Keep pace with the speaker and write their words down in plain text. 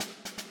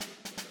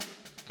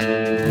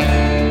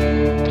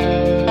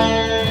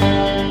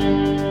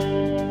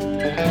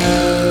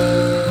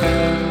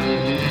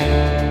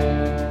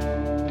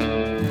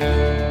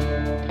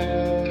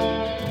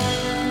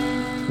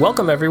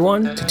Welcome,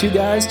 everyone, to Two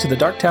Guys to the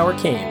Dark Tower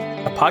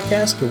Came, a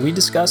podcast where we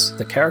discuss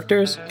the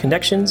characters,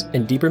 connections,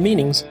 and deeper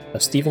meanings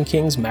of Stephen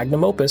King's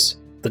magnum opus,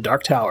 The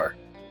Dark Tower.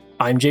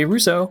 I'm Jay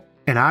Russo.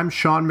 And I'm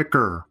Sean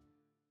McGurr.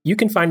 You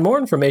can find more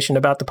information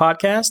about the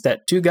podcast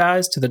at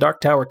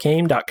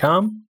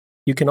twoguystothedarktowercame.com.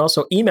 You can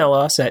also email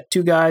us at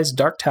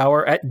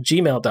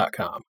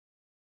twoguysdarktower@gmail.com.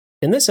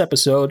 In this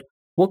episode,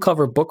 we'll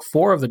cover Book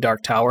 4 of The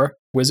Dark Tower,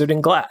 Wizard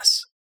in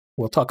Glass.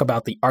 We'll talk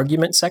about the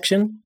argument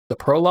section, the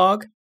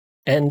prologue,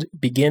 and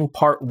begin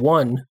Part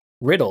 1,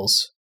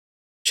 Riddles,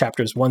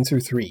 Chapters 1 through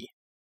 3.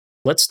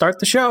 Let's start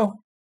the show.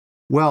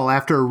 Well,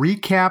 after a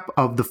recap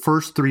of the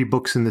first 3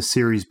 books in the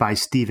series by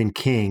Stephen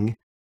King,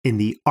 in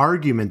the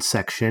argument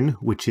section,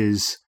 which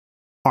is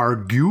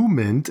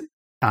argument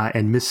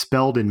and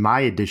misspelled in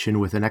my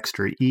edition with an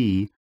extra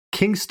E,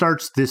 King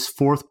starts this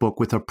 4th book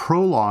with a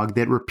prologue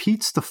that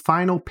repeats the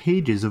final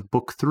pages of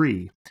Book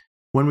 3.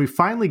 When we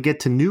finally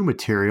get to new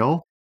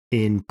material,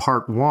 in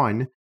Part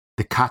 1,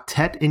 the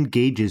quartet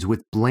engages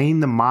with Blaine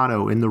the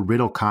Mono in the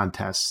riddle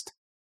contest.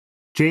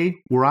 Jay,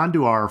 we're on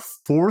to our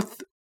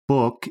 4th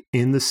book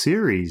in the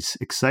series.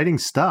 Exciting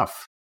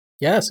stuff.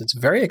 Yes, it's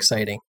very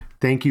exciting.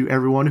 Thank you,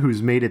 everyone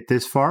who's made it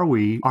this far.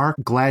 We are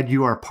glad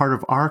you are part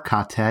of our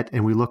quartet,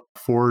 and we look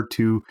forward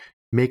to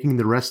making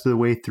the rest of the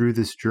way through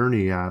this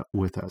journey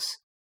with us.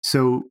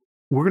 So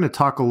we're going to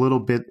talk a little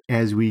bit,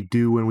 as we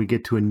do when we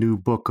get to a new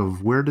book,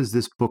 of where does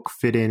this book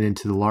fit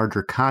into the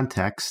larger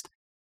context.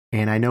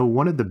 And I know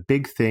one of the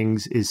big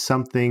things is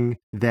something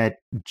that,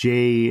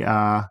 Jay,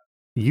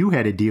 you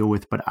had to deal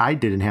with, but I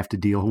didn't have to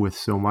deal with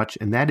so much,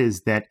 and that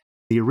is that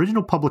the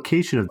original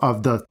publication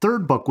of the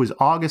 3rd book was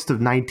August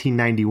of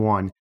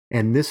 1991,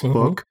 and this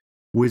book,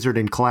 Wizard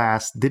in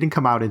Glass, didn't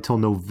come out until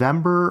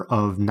November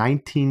of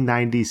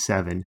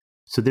 1997.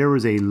 So there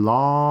was a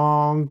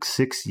long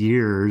 6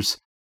 years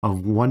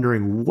of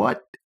wondering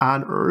what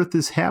on earth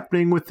is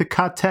happening with the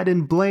quartet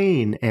and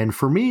Blaine. And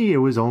for me, it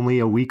was only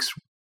a week's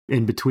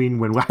in between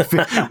when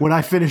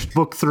I finished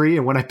Book 3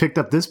 and when I picked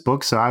up this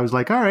book. So I was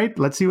like, all right,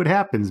 let's see what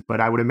happens.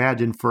 But I would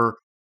imagine for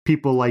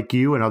people like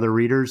you and other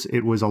readers,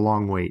 it was a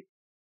long wait.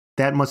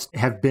 That must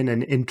have been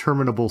an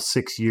interminable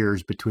 6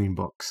 years between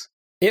books.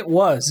 It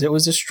was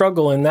a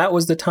struggle. And that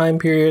was the time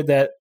period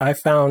that I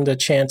found a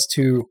chance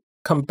to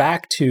come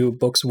back to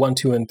books 1,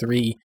 2, and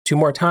 3 2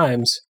 more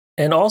times.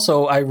 And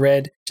also I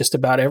read just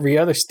about every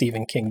other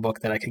Stephen King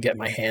book that I could get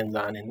my hands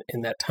on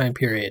in that time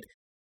period.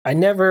 I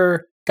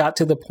never got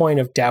to the point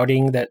of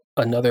doubting that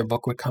another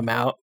book would come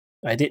out.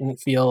 I didn't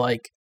feel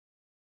like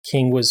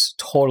King was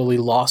totally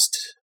lost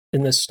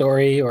in this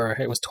story or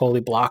it was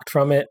totally blocked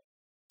from it.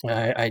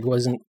 I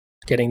wasn't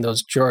getting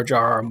those George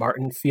R.R.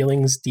 Martin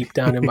feelings deep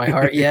down in my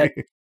heart yet.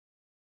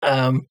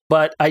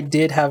 But I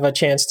did have a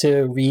chance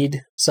to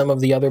read some of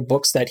the other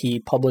books that he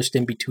published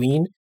in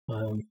between.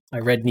 I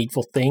read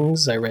Needful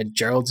Things, I read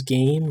Gerald's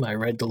Game, I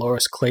read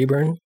Dolores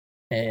Claiborne,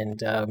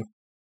 and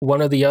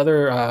one of the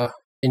other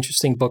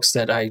interesting books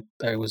that I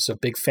was a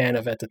big fan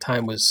of at the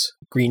time was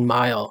Green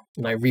Mile,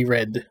 and I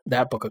reread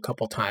that book a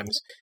couple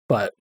times.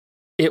 But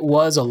it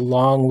was a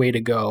long way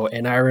to go,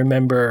 and I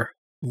remember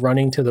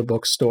running to the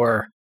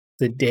bookstore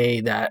the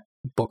day that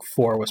Book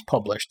 4 was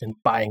published and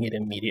buying it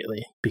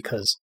immediately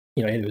because,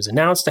 you know, it was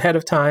announced ahead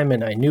of time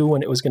and I knew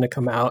when it was going to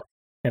come out,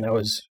 and I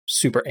was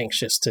super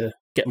anxious to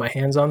get my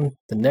hands on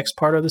the next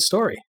part of the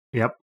story.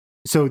 Yep.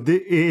 So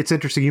it's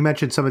interesting. You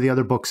mentioned some of the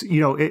other books. You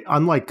know,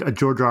 unlike a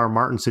George R.R.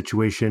 Martin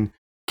situation,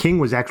 King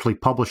was actually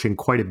publishing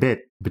quite a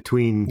bit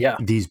between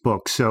these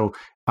books. So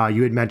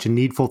you had mentioned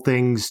Needful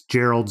Things,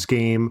 Gerald's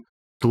Game,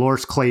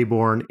 Dolores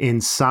Claiborne,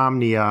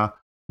 Insomnia,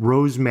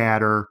 Rose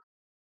Madder,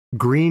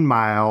 Green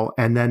Mile,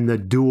 and then the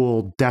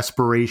dual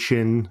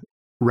Desperation,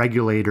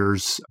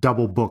 Regulators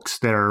double books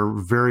that are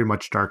very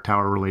much Dark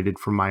Tower related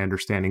from my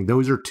understanding.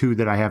 Those are 2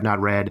 that I have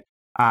not read.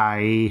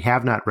 I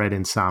have not read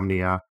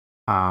Insomnia.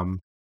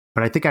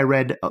 But I think I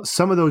read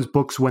some of those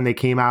books when they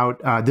came out.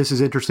 This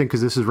is interesting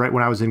because this is right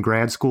when I was in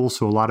grad school.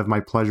 So a lot of my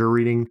pleasure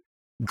reading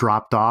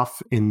dropped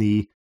off in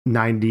the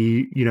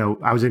 90,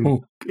 I was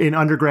in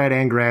undergrad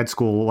and grad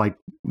school, like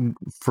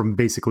from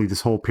basically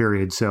this whole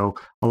period. So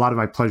a lot of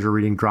my pleasure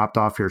reading dropped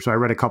off here. So I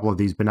read a couple of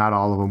these, but not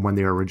all of them when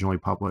they were originally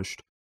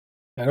published.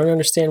 I don't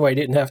understand why I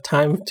didn't have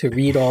time to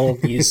read all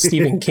of these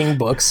Stephen King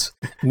books,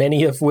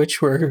 many of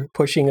which were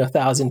pushing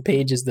 1,000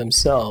 pages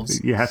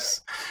themselves.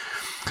 Yes.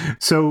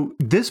 So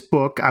this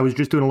book, I was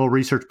just doing a little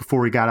research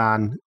before we got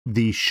on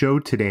the show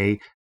today,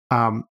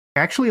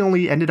 actually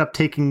only ended up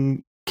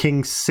taking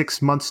King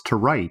 6 months to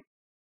write.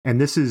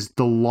 And this is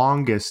the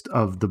longest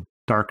of the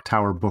Dark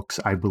Tower books,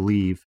 I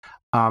believe.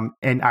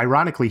 And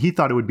ironically, he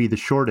thought it would be the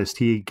shortest.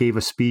 He gave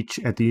a speech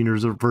at the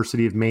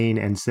University of Maine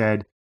and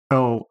said,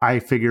 "Oh, I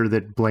figure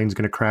that Blaine's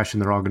going to crash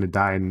and they're all going to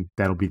die, and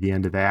that'll be the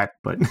end of that."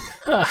 But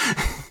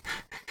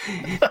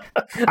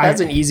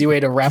that's an easy way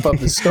to wrap up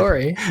the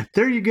story.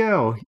 There you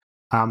go.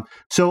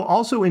 So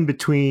also in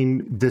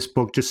between this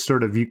book, just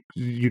sort of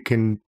you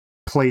can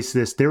place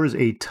this, there is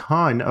a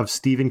ton of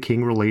Stephen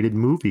King related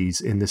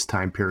movies in this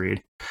time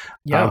period.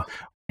 Yeah.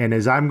 And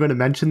as I'm going to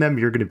mention them,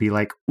 you're going to be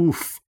like,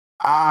 oof,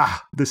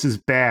 this is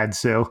bad.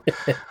 So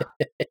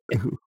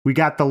we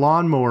got The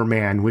Lawnmower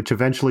Man, which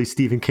eventually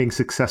Stephen King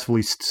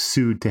successfully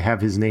sued to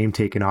have his name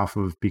taken off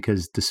of,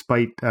 because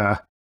despite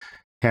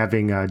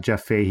having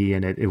Jeff Fahey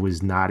in it, it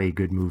was not a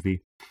good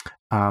movie.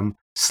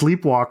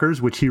 Sleepwalkers,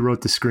 which he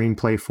wrote the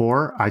screenplay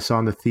for, I saw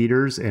in the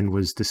theaters and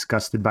was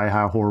disgusted by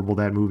how horrible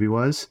that movie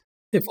was.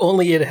 If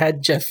only it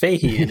had Jeff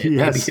Fahey in it,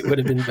 yes. Maybe it would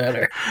have been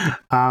better.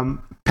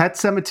 Pet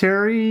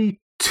Sematary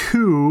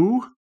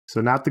 2,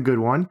 so not the good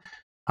one.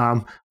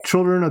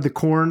 Children of the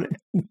Corn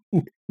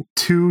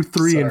 2,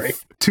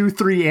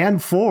 3,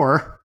 and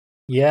 4.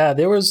 Yeah,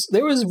 there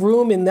was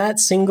room in that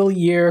single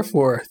year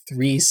for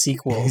 3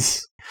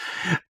 sequels.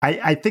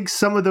 I think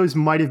some of those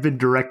might have been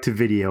direct to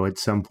video at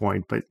some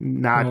point, but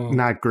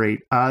not great.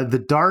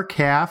 The Dark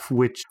Half,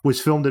 which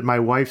was filmed at my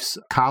wife's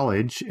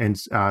college, and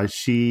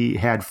she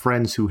had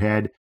friends who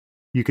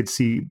you could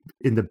see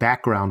in the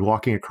background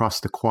walking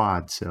across the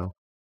quad. So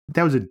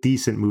that was a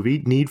decent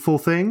movie. Needful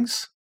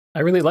Things.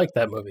 I really liked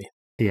that movie.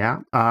 Yeah.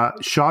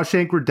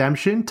 Shawshank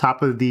Redemption,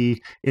 top of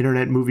the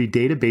Internet Movie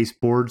Database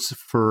boards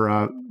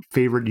for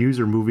favorite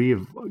user movie,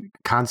 of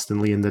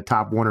constantly in the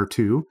top 1 or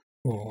 2.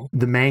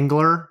 The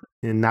Mangler,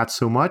 and not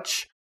so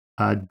much.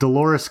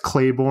 Dolores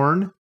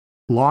Claiborne,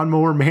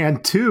 Lawnmower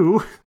Man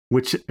 2,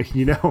 which,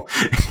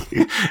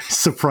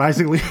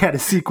 surprisingly had a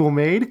sequel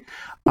made.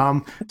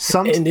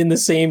 And in the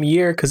same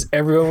year, because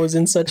everyone was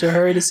in such a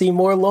hurry to see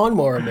more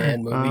Lawnmower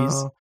Man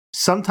movies.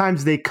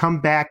 Sometimes They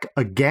Come Back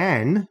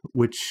Again,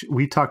 which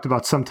we talked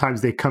about.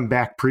 Sometimes They Come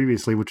Back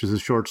previously, which is a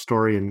short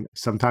story, and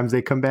Sometimes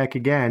They Come Back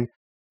Again.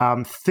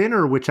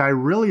 Thinner, which I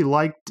really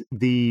liked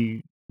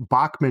the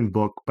Bachman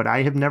book, but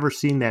I have never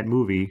seen that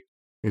movie.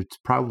 It's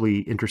probably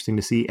interesting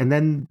to see. And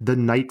then The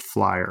Night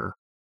Flyer.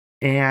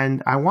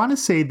 And I want to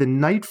say The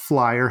Night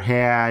Flyer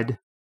had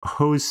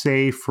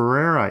Jose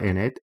Ferreira in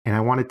it. And I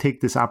want to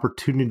take this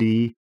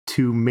opportunity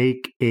to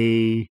make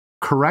a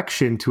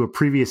correction to a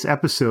previous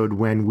episode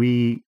when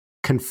we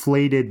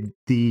conflated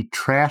the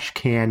Trash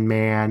Can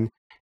Man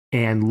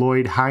and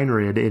Lloyd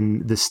Heinrich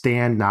in the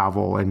Stand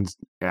novel. And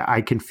I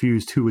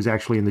confused who was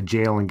actually in the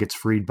jail and gets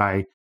freed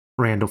by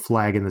Randall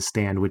Flagg in the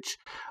Stand, which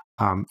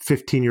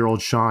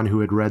 15-year-old Sean,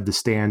 who had read the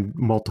Stand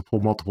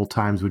multiple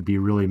times, would be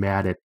really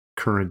mad at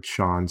current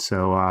Sean.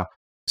 So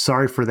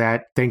sorry for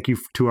that. Thank you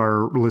to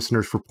our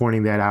listeners for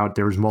pointing that out.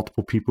 There was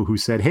multiple people who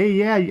said, hey,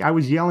 yeah, I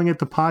was yelling at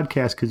the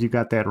podcast because you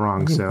got that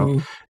wrong.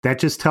 So that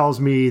just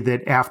tells me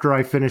that after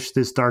I finish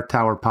this Dark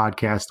Tower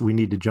podcast, we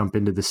need to jump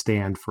into the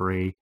Stand for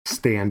a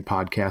Stand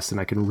podcast,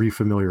 and I can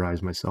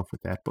refamiliarize myself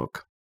with that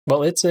book.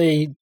 Well, it's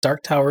a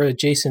Dark Tower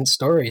adjacent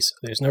story, so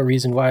there's no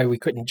reason why we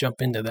couldn't jump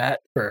into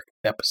that for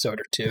an episode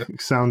or 2.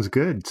 Sounds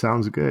good.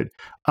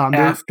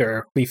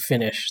 After we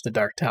finish the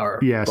Dark Tower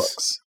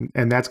books.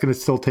 And that's going to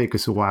still take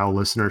us a while,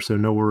 listener, so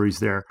no worries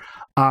there.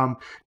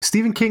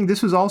 Stephen King,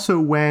 this was also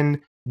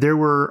when there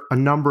were a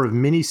number of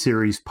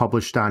miniseries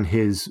published on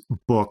his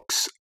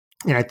books,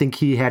 and I think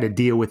he had a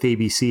deal with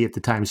ABC at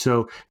the time.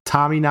 So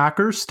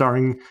Tommyknockers,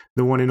 starring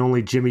the one and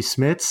only Jimmy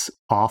Smits,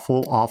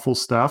 awful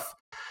stuff.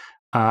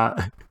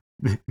 The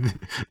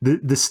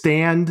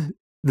Stand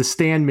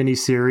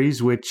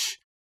miniseries, which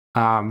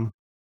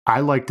I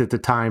liked at the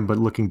time, but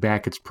looking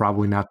back, it's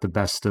probably not the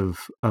best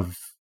of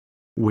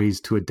ways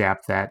to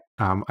adapt that.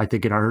 I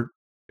think in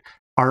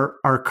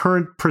our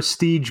current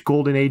prestige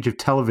golden age of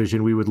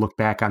television, we would look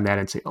back on that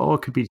and say, oh,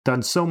 it could be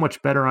done so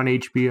much better on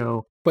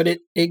HBO. But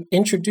it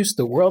introduced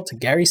the world to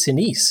Gary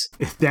Sinise.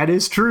 That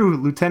is true,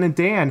 Lieutenant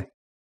Dan.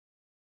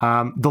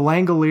 The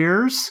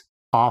Langoliers,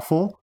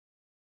 awful.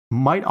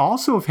 Might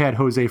also have had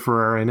Jose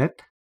Ferreira in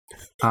it.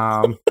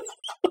 Are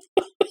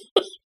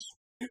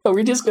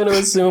we just going to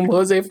assume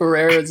Jose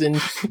Ferreira's in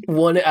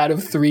 1 out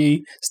of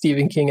 3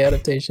 Stephen King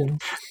adaptations?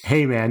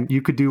 Hey, man,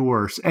 you could do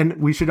worse. And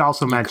we should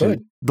also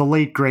mention the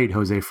late, great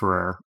Jose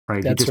Ferreira,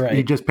 right? That's right.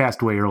 He just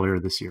passed away earlier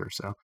this year.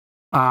 So,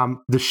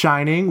 The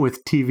Shining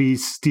with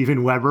TV's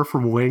Steven Weber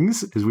from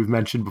Wings, as we've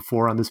mentioned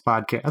before on this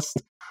podcast.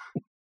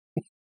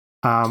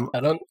 I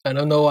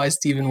don't know why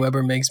Steven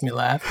Weber makes me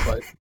laugh,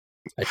 but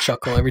I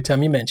chuckle every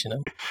time you mention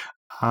him.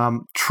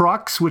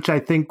 Trucks, which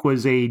I think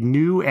was a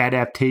new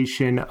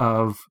adaptation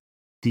of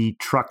the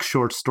Truck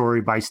short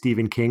story by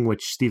Stephen King,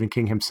 which Stephen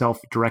King himself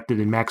directed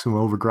in Maximum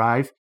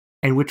Overdrive,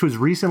 and which was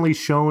recently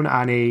shown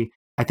on I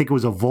think it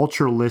was a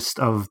Vulture list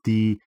of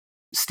the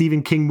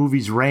Stephen King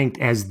movies ranked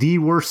as the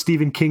worst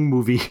Stephen King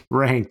movie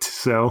ranked.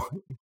 So,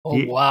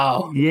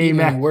 wow. Yay,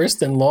 even worse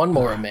than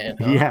Lawnmower Man.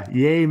 Huh? Yeah,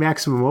 yay,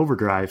 Maximum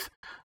Overdrive.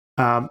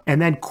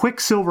 And then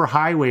Quicksilver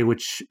Highway,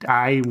 which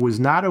I was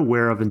not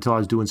aware of until I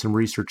was doing some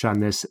research on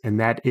this. And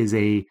that is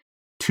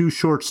 2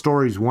 short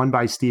stories, one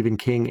by Stephen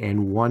King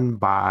and one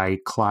by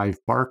Clive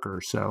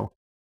Barker. So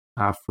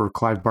for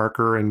Clive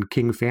Barker and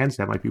King fans,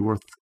 that might be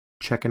worth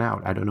checking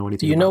out. I don't know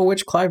anything. Do you know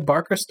which Clive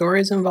Barker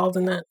story is involved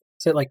in that?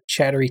 Is it like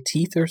Chattery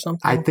Teeth or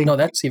something? No,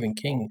 that's Stephen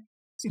King.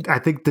 I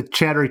think the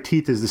Chattery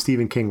Teeth is the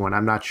Stephen King one.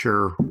 I'm not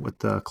sure what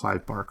the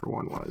Clive Barker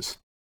one was.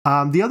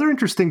 The other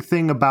interesting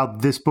thing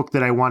about this book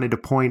that I wanted to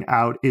point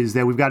out is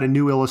that we've got a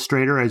new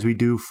illustrator, as we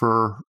do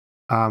for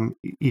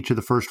each of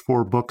the first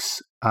 4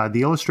 books.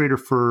 The illustrator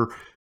for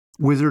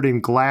Wizard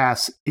and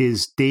Glass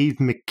is Dave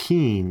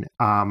McKean.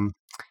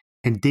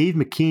 And Dave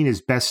McKean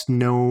is best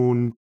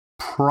known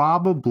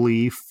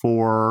probably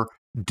for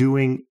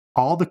doing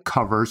all the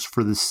covers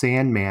for the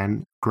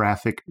Sandman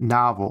graphic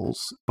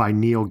novels by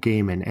Neil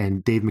Gaiman.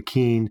 And Dave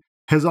McKean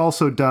has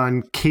also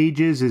done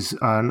Cages, is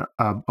a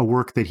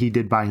work that he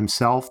did by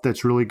himself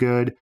that's really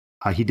good.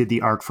 He did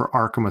the art for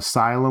Arkham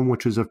Asylum,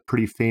 which is a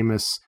pretty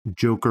famous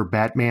Joker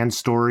Batman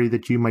story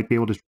that you might be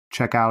able to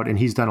check out. And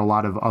he's done a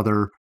lot of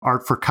other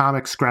art for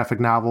comics, graphic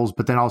novels,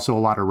 but then also a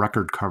lot of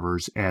record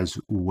covers as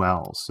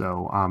well.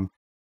 So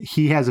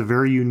he has a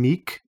very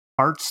unique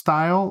art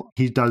style.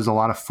 He does a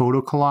lot of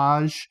photo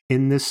collage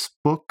in this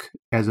book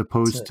as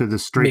opposed to the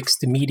straight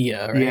mixed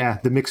media, right? Yeah,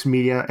 the mixed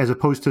media as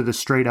opposed to the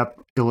straight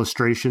up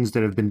illustrations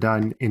that have been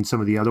done in some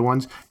of the other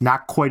ones.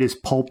 Not quite as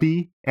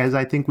pulpy as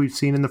I think we've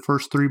seen in the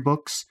first 3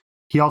 books.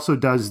 He also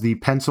does the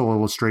pencil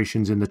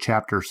illustrations in the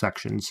chapter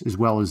sections as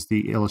well as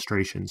the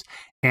illustrations.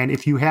 And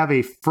if you have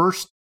a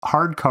first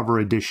hardcover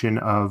edition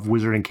of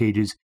Wizard and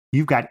Cages,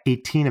 you've got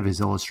 18 of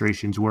his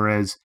illustrations,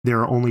 whereas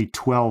there are only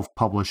 12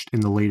 published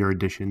in the later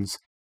editions,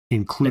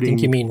 including... I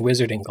think you mean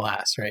Wizard and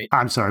Glass, right?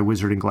 I'm sorry,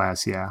 Wizard and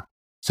Glass, yeah.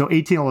 So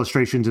 18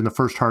 illustrations in the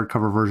first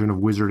hardcover version of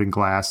Wizard and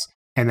Glass,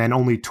 and then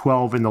only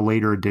 12 in the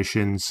later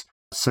editions,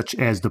 such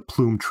as the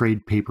Plume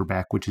trade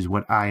paperback, which is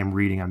what I am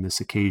reading on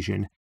this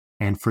occasion.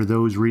 And for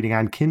those reading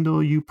on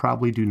Kindle, you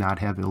probably do not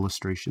have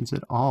illustrations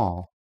at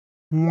all.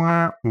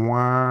 Wah,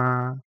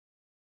 wah.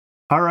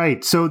 All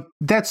right, so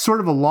that's sort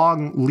of a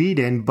long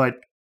lead-in, but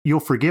you'll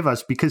forgive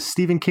us because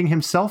Stephen King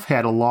himself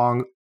had a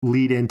long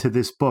lead-in to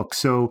this book.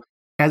 So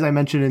as I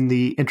mentioned in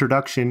the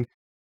introduction,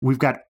 we've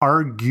got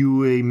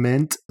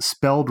argument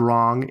spelled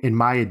wrong in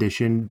my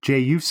edition. Jay,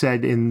 you've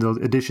said in the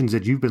editions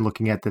that you've been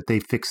looking at that they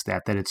fixed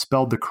that it's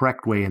spelled the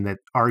correct way and that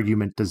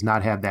argument does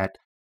not have that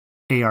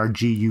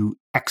ARGU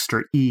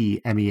extra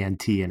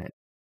EMENT in it.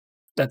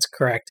 That's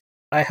correct.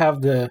 I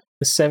have the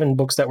 7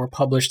 books that were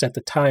published at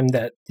the time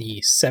that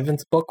the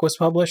 7th book was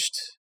published.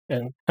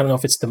 And I don't know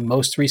if it's the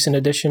most recent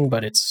edition,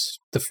 but it's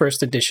the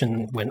first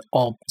edition when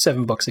all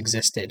 7 books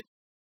existed.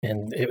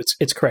 And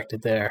it's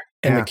corrected there.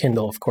 And the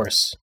Kindle, of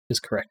course, is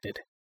corrected.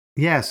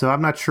 Yeah, so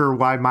I'm not sure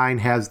why mine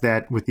has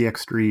that with the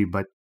extra E,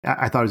 but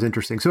I thought it was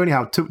interesting. So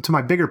anyhow, to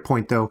my bigger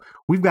point, though,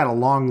 we've got a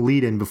long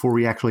lead-in before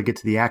we actually get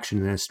to the action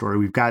in this story.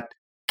 We've got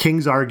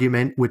King's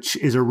Argument, which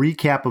is a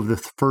recap of the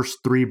first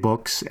 3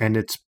 books, and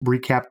it's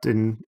recapped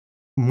in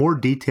more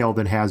detail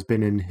than has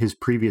been in his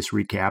previous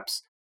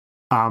recaps.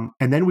 And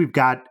then we've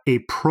got a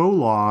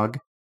prologue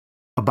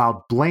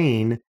about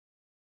Blaine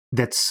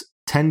that's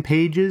 10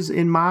 pages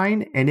in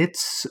mine, and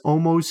it's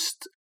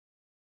almost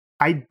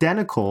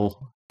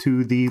identical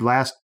to the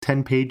last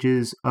 10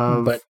 pages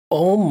of but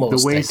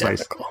almost The Way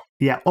identical. Slice.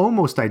 Yeah,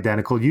 almost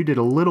identical. You did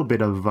a little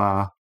bit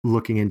of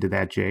looking into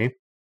that, Jay.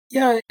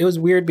 Yeah, it was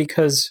weird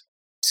because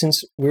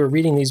since we were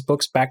reading these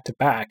books back to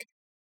back,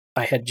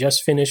 I had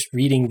just finished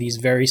reading these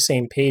very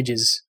same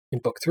pages in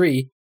book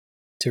 3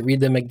 to read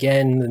them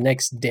again the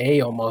next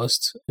day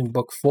almost in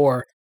book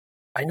 4.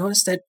 I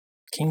noticed that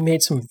King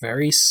made some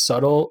very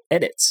subtle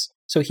edits.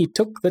 So he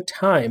took the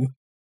time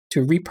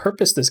to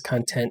repurpose this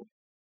content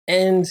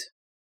and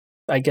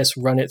I guess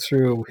run it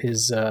through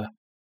his,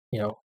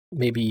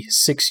 maybe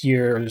 6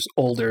 years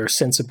older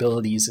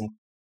sensibilities and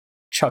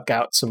chuck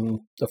out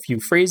a few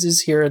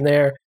phrases here and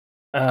there.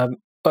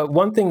 But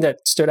one thing that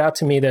stood out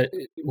to me that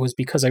was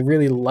because I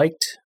really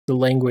liked the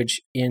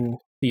language in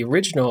the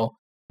original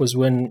was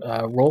when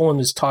Roland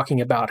is talking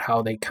about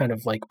how they kind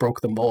of like broke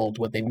the mold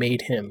when they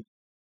made him.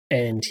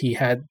 And he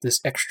had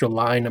this extra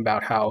line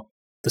about how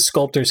the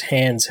sculptor's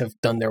hands have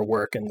done their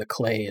work and the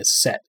clay is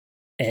set.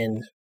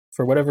 And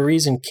for whatever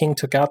reason, King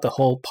took out the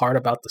whole part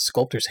about the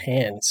sculptor's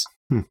hands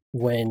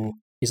when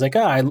he's like,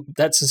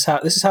 this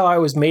is how I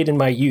was made in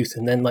my youth.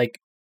 And then like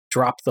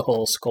dropped the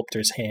whole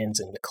sculptor's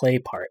hands and the clay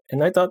part.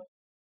 And I thought,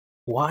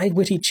 why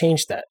would he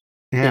change that?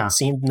 Yeah. It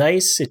seemed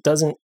nice. It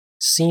doesn't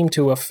seem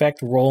to affect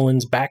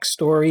Roland's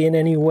backstory in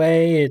any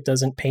way. It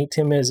doesn't paint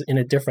him as in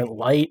a different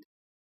light.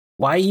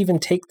 Why even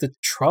take the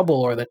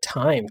trouble or the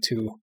time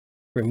to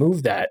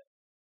remove that?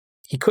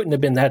 He couldn't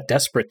have been that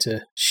desperate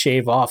to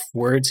shave off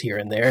words here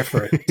and there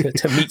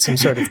to meet some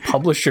sort of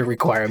publisher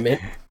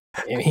requirement.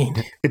 I mean,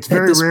 it's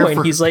very at this rare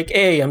point, he's like,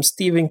 hey, I'm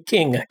Stephen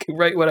King. I can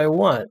write what I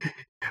want.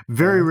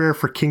 Very rare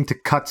for King to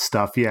cut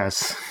stuff,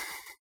 yes.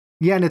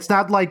 Yeah, and it's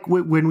not like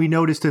when we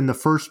noticed in the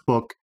first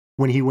book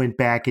when he went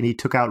back and he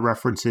took out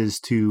references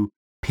to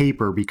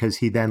paper because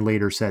he then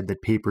later said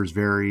that paper is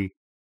very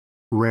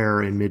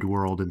rare in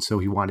Midworld, and so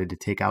he wanted to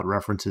take out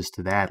references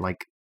to that.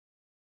 Like,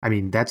 I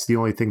mean, that's the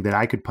only thing that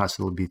I could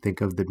possibly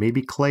think of that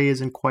maybe clay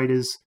isn't quite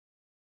as...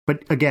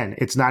 But again,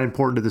 it's not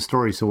important to the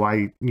story, so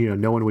why,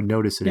 no one would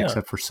notice it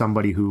except for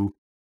somebody who,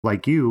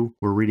 like you,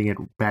 were reading it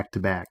back to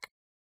back.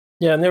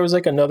 Yeah, and there was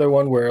like another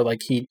one where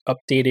like he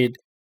updated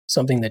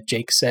something that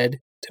Jake said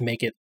to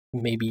make it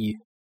maybe,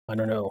 I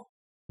don't know,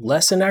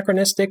 less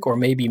anachronistic or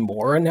maybe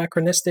more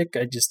anachronistic.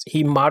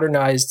 He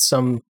modernized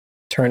some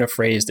turn of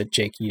phrase that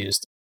Jake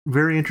used.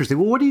 Very interesting.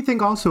 Well, what do you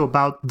think also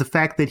about the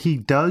fact that he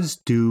does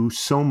do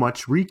so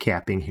much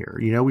recapping here?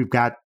 You know, we've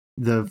got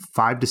the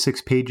 5 to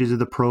 6 pages of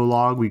the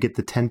prologue. We get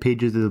the 10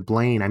 pages of the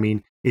Blaine. I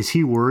mean, is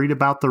he worried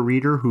about the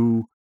reader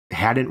who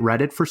hadn't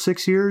read it for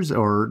 6 years?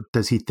 Or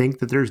does he think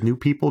that there's new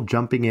people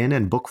jumping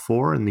in book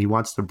 4 and he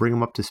wants to bring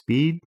them up to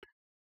speed?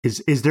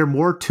 Is there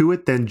more to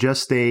it than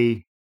just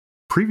a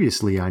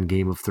previously on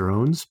Game of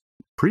Thrones,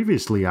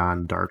 previously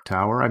on Dark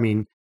Tower? I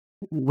mean,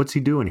 what's he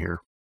doing here?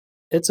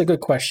 It's a good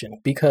question,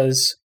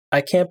 because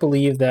I can't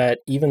believe that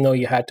even though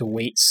you had to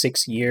wait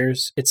 6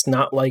 years, it's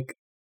not like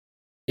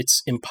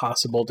it's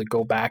impossible to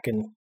go back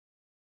and,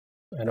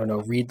 I don't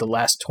know, read the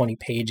last 20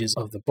 pages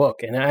of the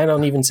book. And I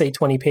don't even say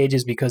 20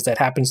 pages because that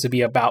happens to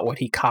be about what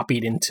he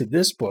copied into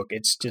this book.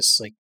 It's just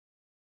like,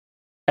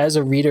 as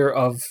a reader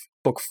of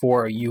book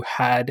 4, you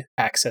had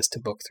access to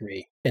book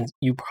 3, and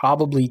you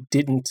probably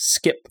didn't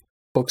skip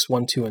books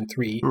 1, 2, and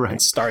 3 Right.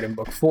 and start in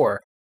book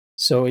 4.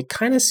 So it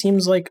kind of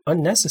seems like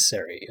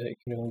unnecessary.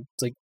 You know,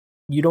 it's like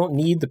you don't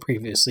need the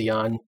previously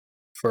on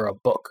for a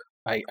book,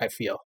 I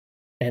feel.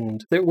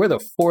 And we're the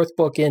 4th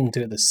book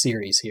into the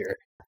series here.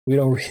 We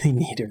don't really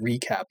need a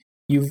recap.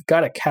 You've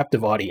got a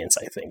captive audience,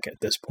 I think, at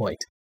this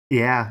point.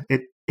 Yeah,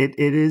 it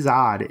is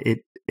odd.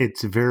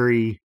 It's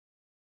very,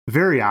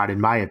 very odd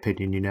in my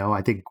opinion. You know,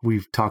 I think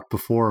we've talked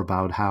before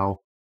about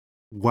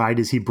why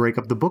does he break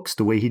up the books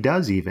the way he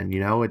does? Even, you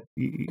know,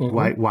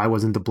 why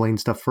wasn't the Blaine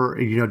stuff for?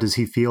 You know, does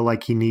he feel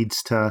like he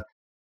needs to?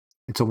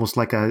 It's almost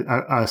like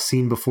a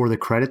scene before the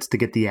credits to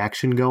get the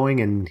action going,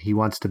 and he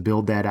wants to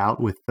build that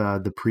out with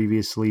the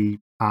previously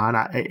on.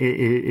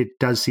 It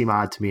does seem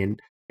odd to me, and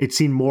it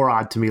seemed more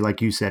odd to me,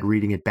 like you said,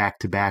 reading it back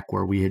to back,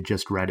 where we had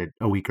just read it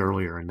a week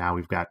earlier, and now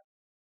we've got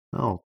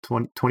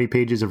 20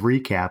 pages of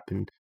recap.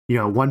 And you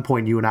know, at one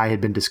point you and I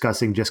had been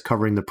discussing just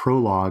covering the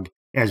prologue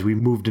as we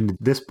moved into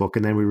this book,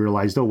 and then we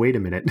realized, oh, wait a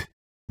minute,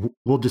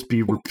 we'll just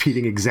be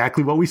repeating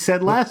exactly what we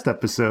said last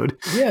episode.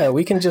 Yeah,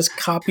 we can just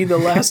copy the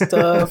last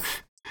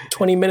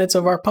 20 minutes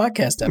of our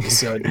podcast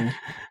episode and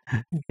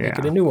make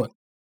it a new one.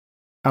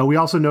 We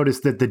also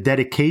noticed that the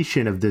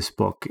dedication of this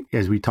book,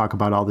 as we talk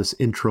about all this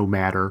intro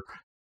matter,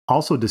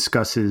 also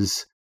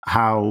discusses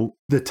how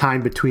the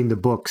time between the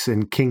books,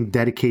 and King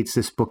dedicates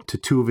this book to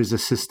 2 of his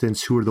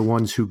assistants, who are the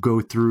ones who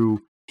go through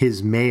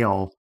his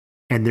mail,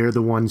 and they're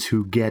the ones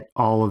who get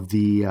all of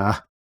the,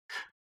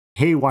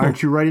 hey, why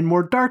aren't you writing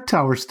more Dark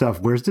Tower stuff?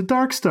 Where's the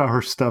Dark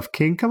Tower stuff,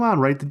 King? Come on,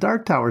 write the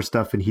Dark Tower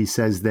stuff. And he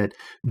says that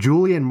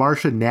Julie and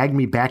Marcia nag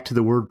me back to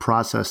the word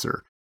processor.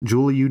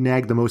 Julie, you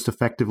nag the most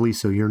effectively,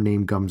 so your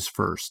name comes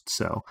first.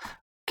 So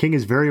King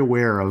is very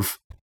aware of,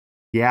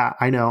 yeah,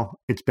 I know,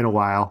 it's been a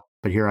while,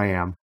 but here I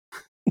am.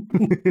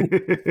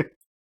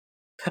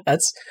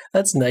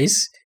 That's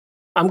nice.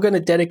 I'm going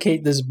to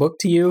dedicate this book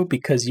to you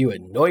because you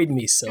annoyed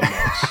me so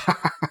much.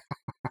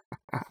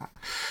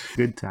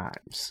 Good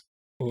times.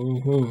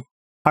 Mm-hmm.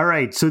 All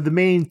right, so the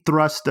main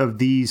thrust of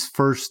these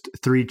first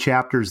 3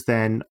 chapters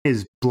then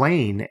is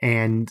Blaine,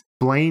 and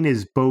Blaine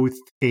is both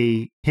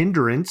a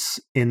hindrance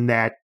in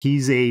that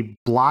he's a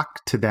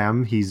block to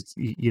them. He's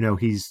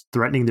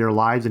threatening their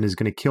lives and is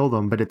going to kill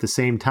them, but at the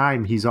same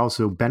time, he's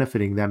also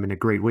benefiting them in a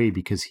great way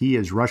because he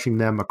is rushing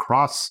them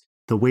across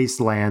the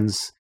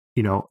wastelands,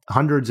 you know,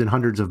 hundreds and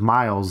hundreds of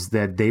miles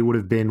that they would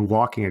have been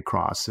walking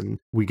across. And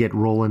we get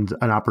Roland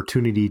an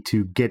opportunity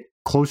to get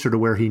closer to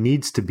where he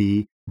needs to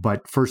be,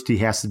 but first he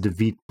has to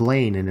defeat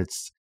Blaine. And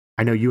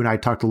I know you and I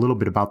talked a little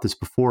bit about this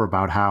before,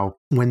 about how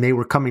when they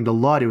were coming to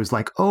Lud, it was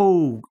like,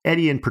 oh,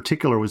 Eddie in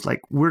particular was like,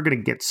 we're going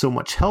to get so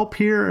much help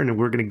here, and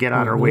we're going to get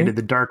on our way to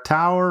the Dark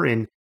Tower.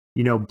 And,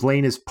 you know,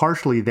 Blaine is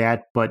partially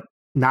that, but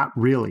not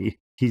really.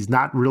 He's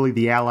not really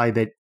the ally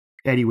that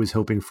Eddie was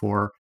hoping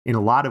for in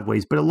a lot of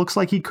ways, but it looks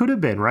like he could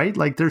have been, right?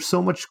 Like, there's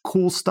so much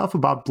cool stuff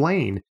about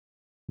Blaine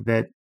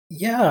that...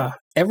 Yeah.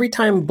 Every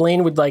time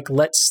Blaine would like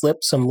let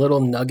slip some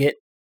little nugget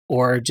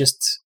or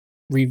just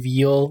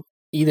reveal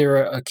either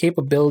a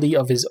capability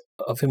of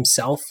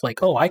himself,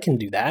 like, oh, I can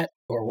do that,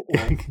 or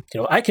you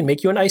know, I can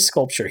make you an ice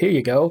sculpture. Here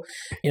you go.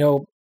 You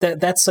know,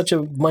 that's such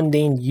a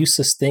mundane,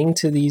 useless thing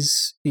to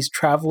these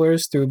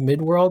travelers through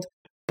Midworld.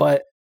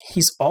 But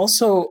he's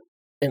also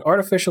an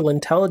artificial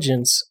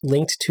intelligence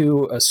linked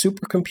to a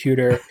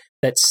supercomputer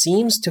that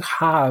seems to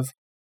have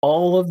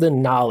all of the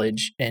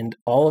knowledge and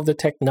all of the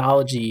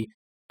technology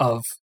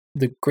of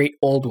the great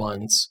old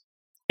ones.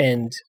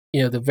 And,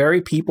 you know, the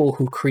very people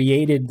who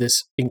created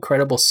this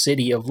incredible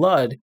city of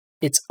Lud,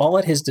 it's all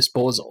at his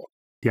disposal.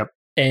 Yep.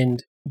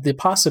 And the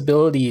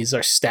possibilities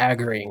are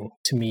staggering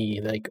to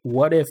me. Like,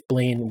 what if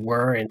Blaine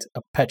weren't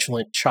a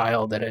petulant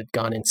child that had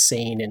gone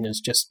insane and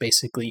is just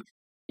basically,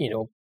 you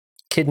know,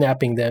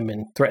 kidnapping them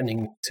and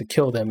threatening to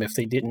kill them if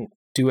they didn't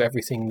do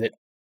everything that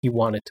he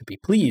wanted to be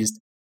pleased?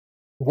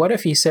 What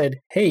if he said,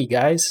 hey,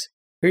 guys,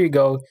 here you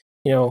go.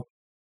 You know,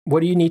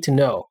 what do you need to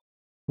know?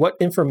 What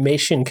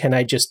information can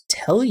I just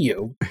tell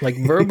you, like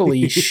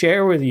verbally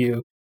share with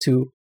you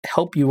to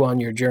help you on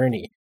your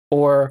journey?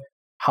 Or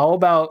how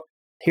about,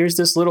 here's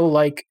this little,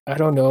 like, I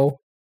don't know,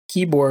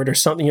 keyboard or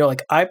something, you know,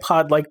 like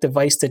iPod-like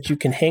device that you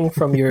can hang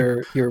from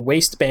your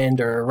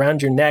waistband or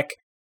around your neck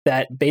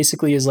that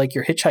basically is like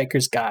your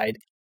hitchhiker's guide.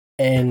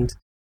 And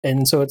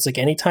so it's like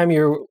anytime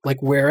you're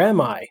like, where am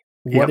I?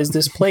 What is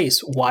this place?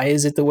 Why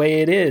is it the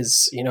way it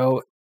is?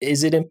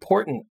 Is it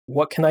important?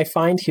 What can I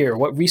find here?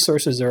 What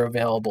resources are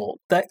available?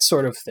 That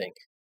sort of thing.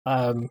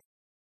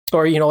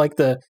 Or, like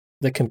the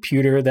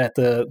computer that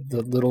the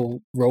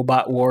little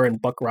robot wore in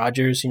Buck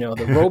Rogers,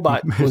 the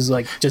robot was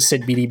like, just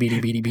said beady,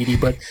 beady, beady, beady,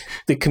 but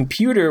the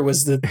computer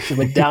was the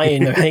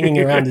medallion hanging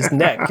around his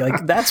neck.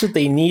 Like, that's what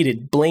they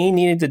needed. Blaine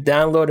needed to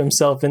download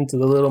himself into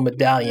the little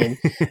medallion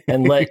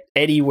and let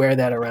Eddie wear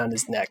that around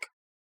his neck.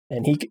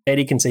 And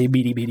Eddie can say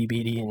beady, beady,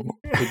 beady, and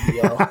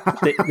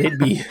they'd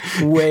be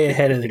way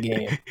ahead of the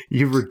game.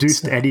 You've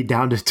reduced Eddie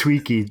down to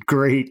Tweaky.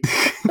 Great.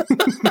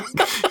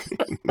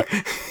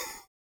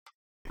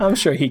 I'm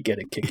sure he'd get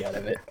a kick out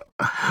of it.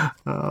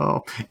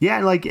 Oh,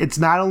 yeah. Like, it's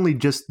not only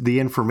just the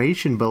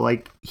information, but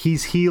like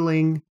he's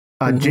healing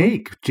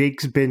Jake.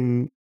 Jake's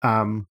been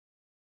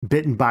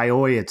bitten by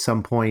Oy at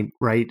some point,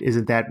 right?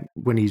 Isn't that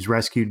when he's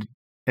rescued?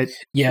 Oy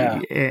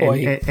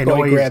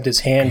grabbed his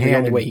hand the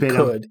only way he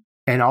could.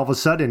 And all of a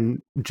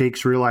sudden,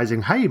 Jake's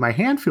realizing, hey, my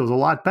hand feels a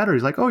lot better.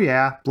 He's like, oh,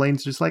 yeah.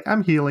 Blaine's just like,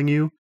 I'm healing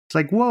you. It's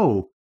like,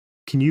 whoa,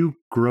 can you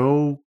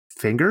grow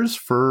fingers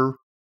for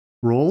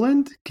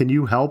Roland? Can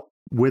you help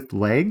with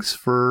legs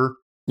for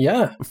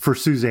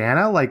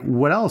Susanna? Like,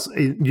 what else?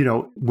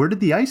 Where did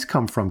the ice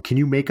come from? Can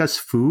you make us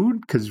food?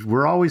 Because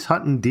we're always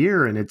hunting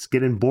deer and it's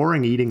getting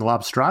boring eating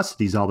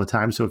lobstrosities all the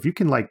time. So if you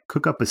can like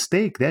cook up a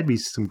steak, that'd be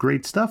some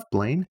great stuff,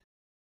 Blaine.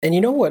 And you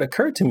know what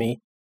occurred to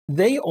me?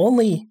 They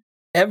only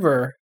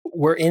ever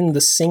were in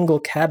the single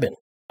cabin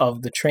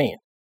of the train.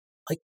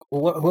 Like,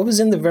 what was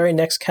in the very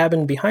next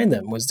cabin behind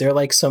them? Was there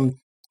like some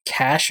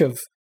cache of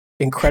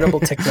incredible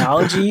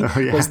technology? Oh,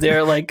 yeah. Was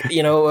there like,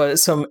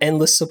 some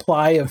endless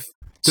supply of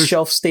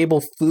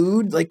shelf-stable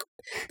food? Like,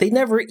 they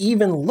never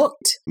even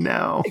looked.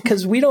 No.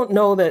 Because we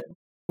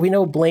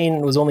know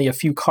Blaine was only a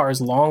few cars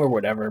long or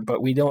whatever,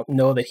 but we don't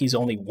know that he's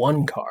only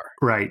one car.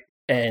 Right.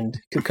 And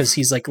because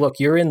he's like, look,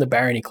 you're in the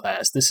Barony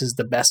class. This is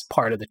the best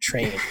part of the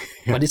train,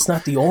 but it's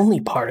not the only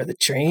part of the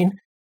train.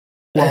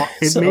 Well,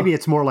 maybe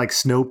it's more like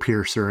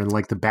Snowpiercer, and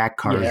like the back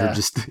cars are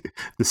just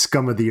the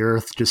scum of the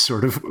earth, just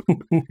sort of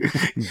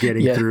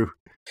getting through.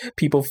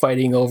 People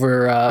fighting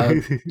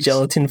over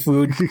gelatin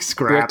food scraps.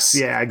 Bricks.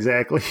 Yeah,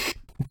 exactly.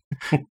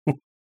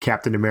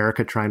 Captain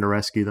America trying to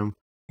rescue them.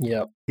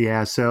 Yep.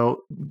 Yeah,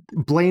 so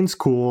Blaine's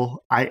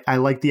cool. I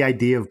like the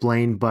idea of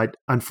Blaine, but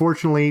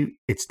unfortunately,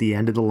 it's the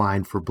end of the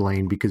line for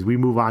Blaine because we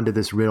move on to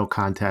this riddle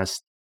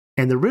contest.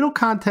 And the riddle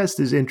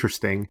contest is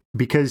interesting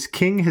because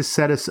King has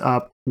set us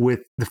up with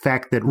the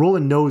fact that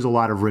Roland knows a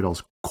lot of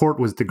riddles. Court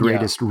was the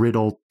greatest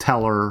riddle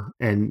teller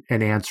and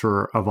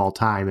answerer of all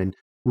time, and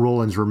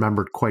Roland's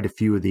remembered quite a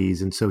few of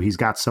these, and so he's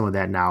got some of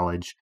that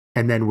knowledge.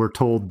 And then we're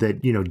told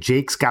that,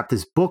 Jake's got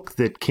this book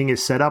that King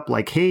has set up,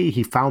 like, hey,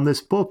 he found this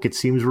book. It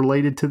seems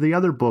related to the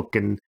other book,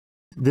 and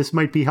this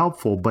might be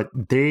helpful, but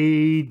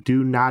they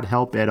do not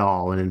help at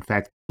all. And in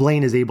fact,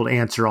 Blaine is able to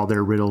answer all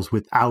their riddles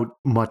without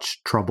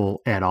much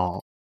trouble at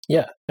all.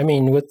 Yeah. I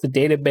mean, with the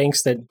data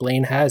banks that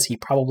Blaine has, he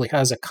probably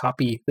has a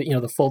copy,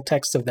 the full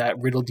text of that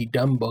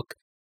Riddle-de-Dum book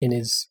in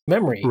his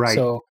memory. Right.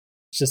 So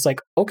it's just like,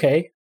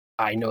 okay,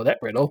 I know that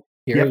riddle.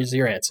 Here's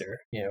your answer,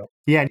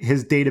 Yeah,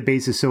 his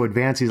database is so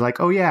advanced. He's like,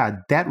 oh yeah,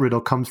 that riddle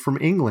comes from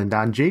England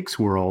on Jake's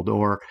World,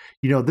 or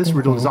this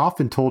riddle is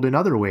often told in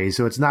other ways.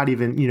 So it's not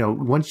even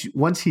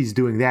once he's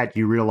doing that,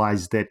 you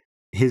realize that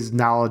his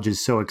knowledge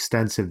is so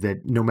extensive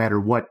that no matter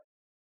what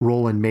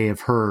Roland may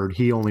have heard,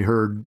 he only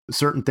heard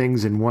certain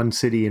things in one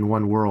city in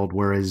one world,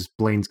 whereas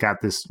Blaine's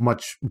got this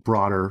much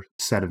broader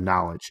set of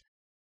knowledge.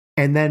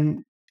 And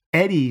then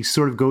Eddie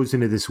sort of goes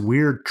into this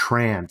weird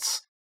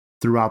trance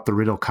throughout the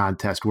riddle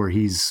contest where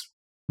he's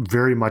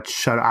very much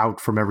shut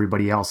out from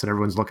everybody else, and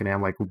everyone's looking at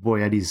him like,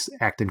 boy, Eddie's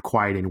acting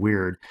quiet and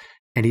weird,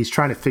 and he's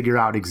trying to figure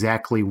out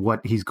exactly what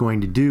he's going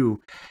to do.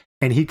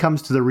 And he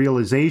comes to the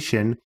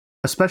realization,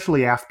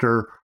 especially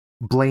after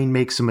Blaine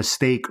makes a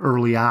mistake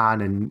early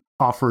on and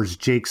offers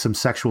Jake some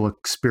sexual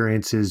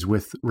experiences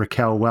with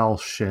Raquel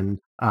Welch and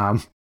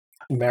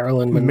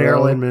Marilyn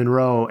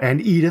Monroe and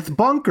Edith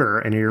Bunker,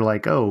 and you're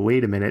like, oh,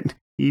 wait a minute,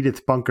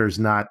 Edith Bunker's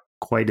not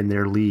quite in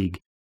their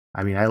league.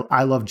 I mean,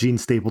 I love Gene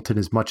Stapleton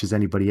as much as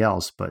anybody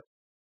else, but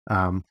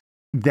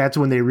that's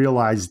when they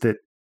realize that,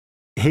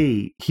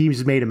 hey,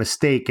 he's made a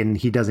mistake and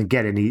he doesn't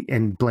get it,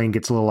 and Blaine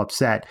gets a little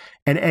upset.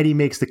 And Eddie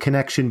makes the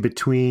connection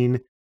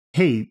between,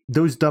 hey,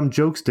 those dumb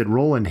jokes that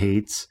Roland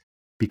hates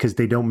because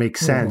they don't make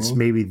sense. Mm-hmm.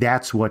 Maybe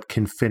that's what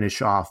can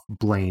finish off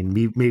Blaine.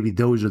 Maybe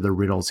those are the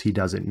riddles he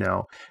doesn't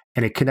know.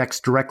 And it connects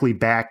directly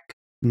back,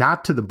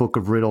 not to the book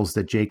of riddles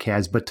that Jake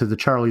has, but to the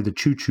Charlie the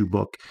Choo Choo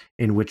book,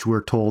 in which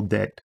we're told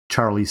that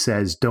Charlie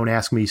says, don't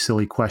ask me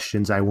silly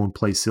questions, I won't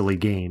play silly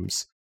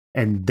games.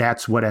 And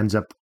that's what ends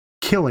up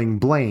killing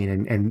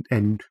Blaine,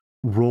 and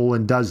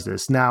Roland does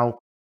this. Now,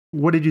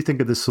 what did you think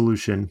of this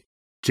solution,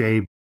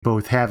 Jay,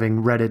 both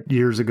having read it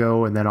years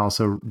ago and then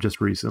also just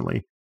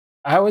recently?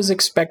 I was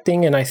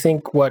expecting, and I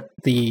think what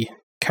the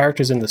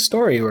characters in the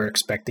story were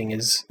expecting,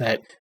 is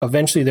that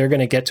eventually they're going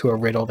to get to a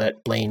riddle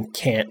that Blaine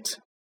can't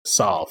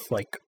solve.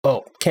 Like,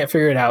 oh, can't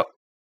figure it out,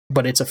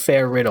 but it's a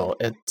fair riddle.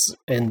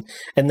 And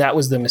that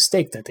was the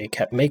mistake that they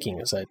kept making,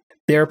 is that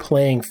they're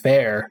playing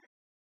fair.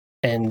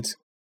 And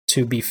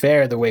to be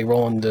fair, the way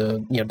Roland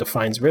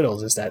defines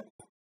riddles is that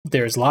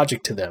there's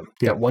logic to them.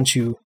 Yeah. That once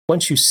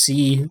you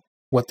see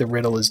what the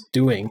riddle is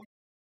doing,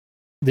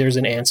 there's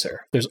an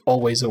answer. There's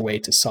always a way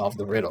to solve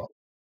the riddle.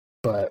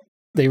 But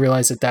they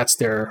realize that that's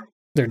their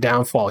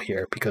downfall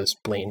here, because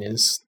Blaine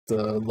is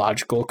the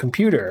logical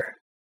computer.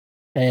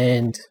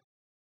 And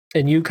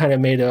you kind of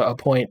made a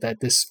point that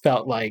this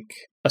felt like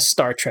a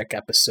Star Trek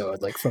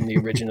episode, like from the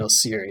original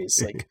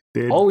series. Like,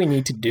 all we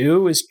need to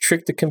do is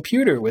trick the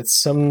computer with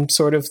some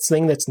sort of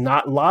thing that's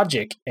not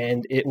logic,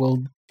 and it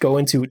will go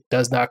into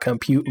does not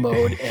compute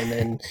mode and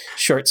then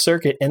short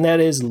circuit. And that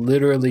is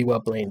literally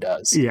what Blaine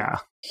does. Yeah.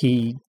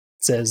 He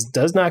says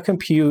does not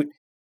compute,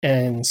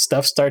 and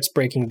stuff starts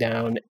breaking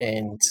down,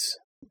 and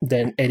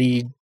then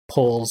Eddie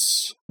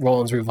pulls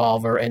Roland's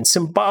revolver and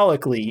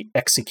symbolically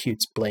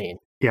executes Blaine.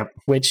 Yep.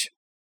 Which,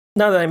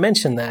 now that I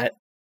mention that,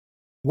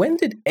 when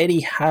did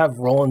Eddie have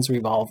Roland's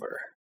revolver?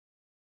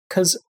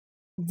 Because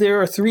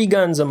there are 3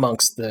 guns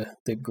amongst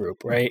the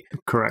group, right?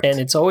 Correct. And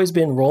it's always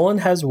been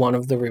Roland has one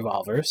of the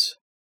revolvers,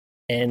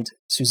 and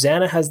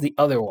Susanna has the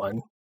other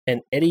one,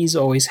 and Eddie's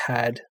always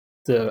had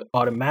the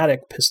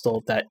automatic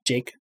pistol that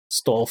Jake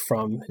stole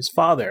from his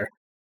father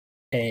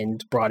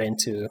and brought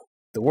into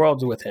the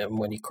world with him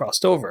when he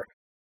crossed over.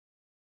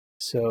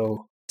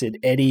 So did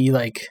Eddie,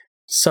 like,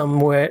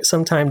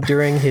 sometime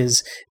during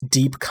his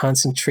deep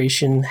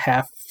concentration,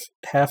 half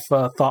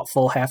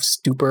thoughtful, half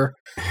stupor,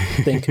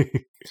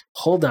 think,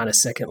 hold on a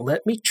second,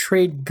 let me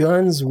trade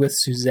guns with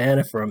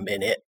Susanna for a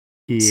minute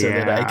so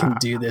that I can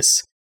do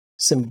this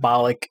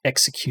symbolic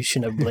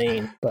execution of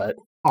Blaine? But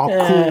all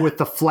cool with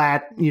the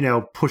flat,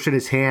 pushing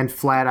his hand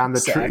flat on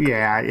the tree.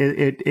 Yeah,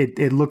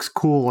 it looks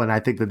cool, and I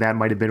think that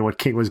might have been what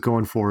King was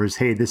going for, is,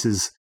 hey, this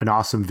is an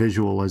awesome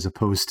visual as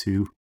opposed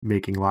to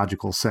making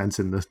logical sense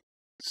in the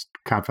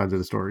confines of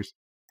the stories.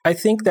 I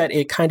think that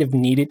it kind of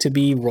needed to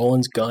be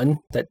Roland's gun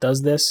that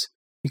does this,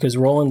 because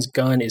Roland's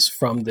gun is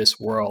from this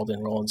world,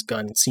 and Roland's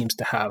gun seems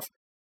to have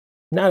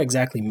not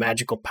exactly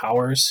magical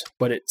powers,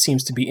 but it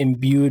seems to be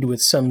imbued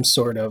with some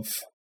sort of,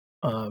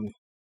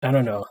 I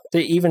don't know,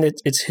 even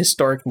its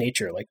historic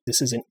nature. Like,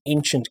 this is an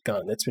ancient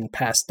gun that's been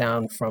passed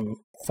down from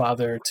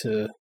father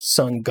to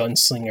son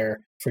gunslinger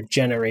for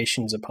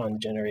generations upon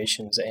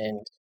generations.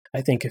 And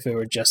I think if it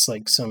were just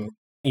like some,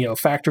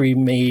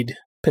 factory-made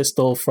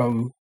pistol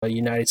from a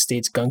United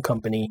States gun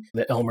company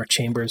that Elmer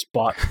Chambers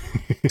bought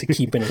to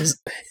keep in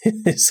his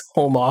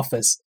home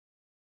office,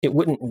 it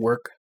wouldn't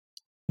work.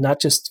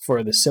 Not just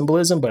for the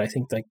symbolism, but I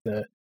think like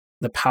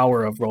the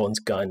power of Roland's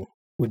gun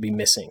would be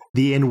missing.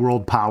 The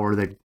in-world power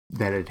that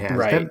it has.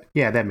 Right.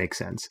 That makes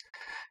sense.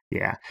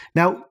 Yeah.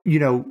 Now,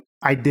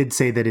 I did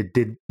say that it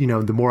did,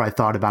 the more I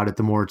thought about it,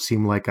 the more it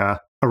seemed like a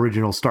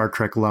original Star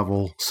Trek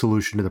level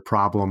solution to the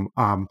problem.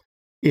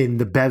 In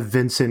the Bev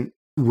Vincent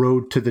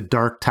Road to the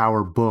Dark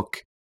Tower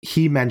book,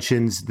 he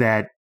mentions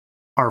that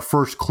our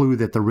first clue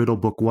that the riddle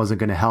book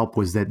wasn't going to help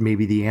was that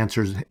maybe the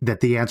answers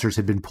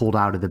had been pulled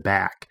out of the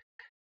back.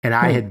 And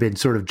I had been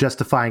sort of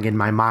justifying in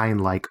my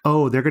mind, like,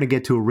 oh, they're going to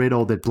get to a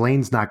riddle that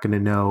Blaine's not going to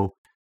know,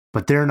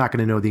 but they're not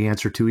going to know the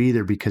answer to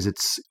either, because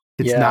it's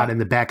not in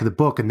the back of the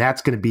book. And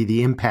that's going to be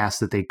the impasse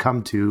that they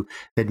come to,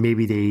 that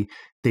maybe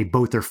they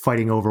both are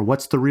fighting over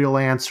what's the real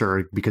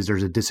answer, because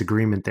there's a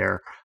disagreement there.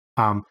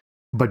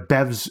 But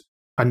Bev's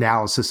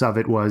analysis of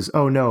it was,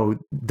 oh no,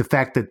 the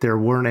fact that there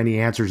weren't any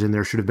answers in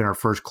there should have been our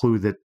first clue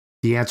that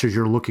the answers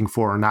you're looking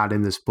for are not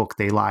in this book.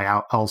 They lie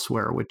out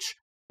elsewhere, which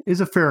is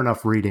a fair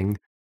enough reading.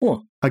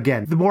 Cool.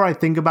 Again, the more I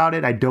think about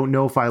it, I don't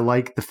know if I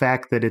like the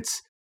fact that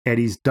it's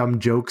Eddie's dumb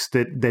jokes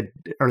that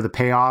are the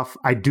payoff.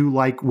 I do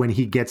like when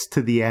he gets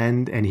to the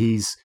end and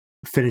he's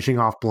finishing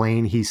off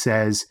Blaine, he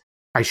says,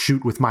 I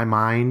shoot with my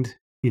mind,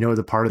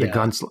 the part of the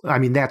gun. I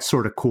mean, that's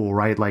sort of cool,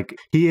 right? Like,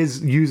 he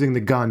is using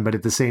the gun, but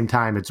at the same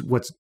time, it's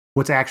what's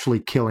actually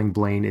killing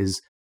Blaine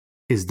is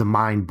the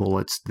mind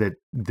bullets that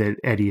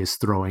Eddie is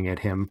throwing at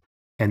him,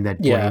 and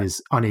that Blaine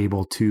is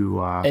unable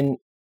to. And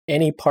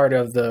any part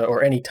of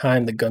or any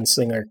time the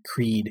gunslinger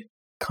creed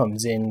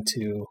comes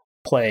into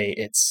play,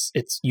 it's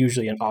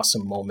usually an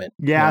awesome moment.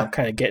 Yeah. I'm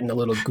kind of getting a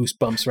little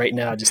goosebumps right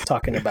now just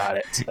talking about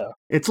it. So.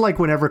 It's like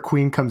whenever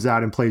Queen comes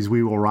out and plays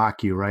We Will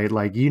Rock You, right?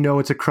 Like,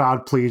 it's a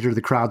crowd pleaser.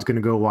 The crowd's going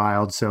to go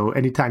wild. So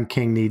anytime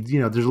King needs,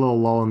 there's a little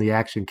lull in the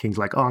action, King's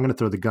like, oh, I'm going to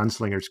throw the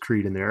Gunslinger's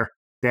Creed in there.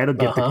 That'll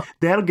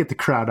get the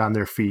crowd on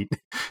their feet.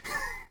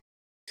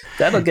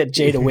 That'll get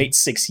Jay to wait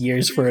 6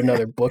 years for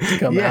another book to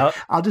come out.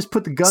 I'll just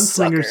put the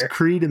Gunslinger's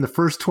Creed in the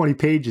first 20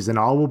 pages and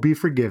all will be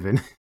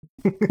forgiven.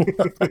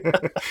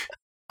 The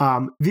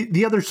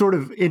other sort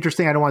of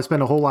interesting, I don't want to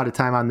spend a whole lot of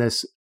time on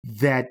this,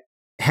 that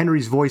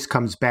Henry's voice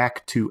comes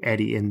back to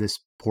Eddie in this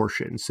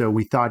portion. So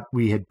we thought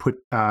we had put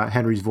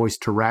Henry's voice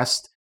to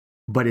rest,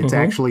 but it's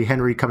actually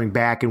Henry coming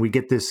back, and we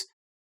get this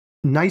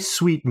nice,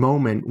 sweet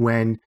moment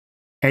when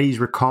Eddie's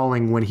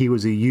recalling when he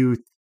was a youth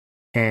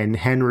and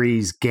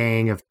Henry's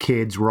gang of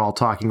kids were all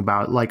talking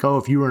about, like, oh,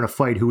 if you were in a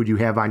fight, who would you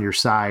have on your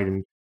side?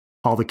 And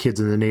all the kids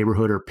in the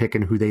neighborhood are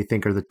picking who they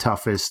think are the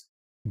toughest,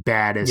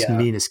 baddest,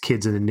 meanest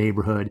kids in the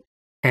neighborhood.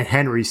 And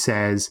Henry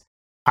says,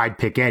 I'd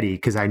pick Eddie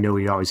because I know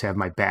he'd always have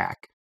my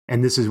back.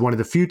 And this is one of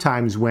the few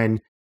times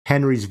when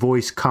Henry's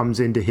voice comes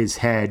into his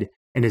head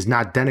and is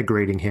not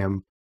denigrating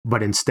him,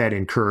 but instead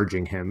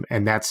encouraging him.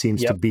 And that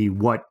seems to be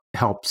what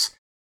helps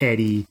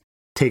Eddie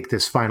take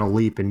this final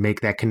leap and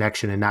make that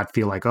connection and not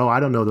feel like, oh, I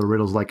don't know the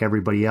riddles like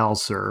everybody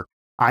else, or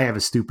I have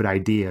a stupid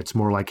idea. It's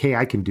more like, hey,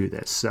 I can do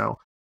this. So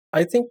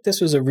I think this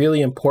was a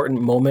really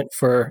important moment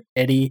for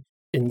Eddie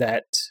in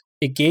that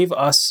it gave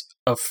us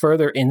a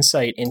further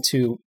insight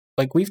into,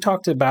 like we've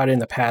talked about in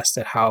the past,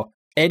 that how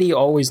Eddie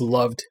always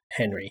loved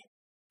Henry.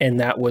 And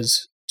that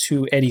was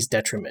to Eddie's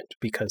detriment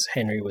because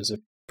Henry was a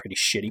pretty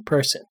shitty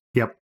person.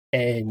 Yep.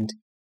 And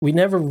we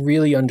never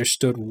really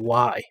understood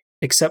why,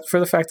 except for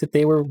the fact that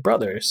they were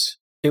brothers.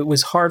 It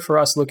was hard for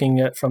us looking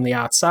at from the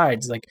outside.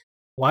 It's like,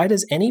 why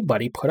does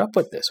anybody put up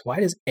with this? Why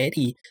does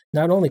Eddie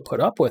not only put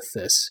up with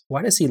this,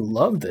 why does he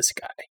love this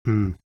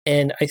guy?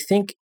 And I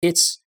think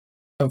it's,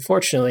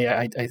 unfortunately,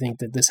 I think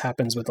that this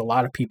happens with a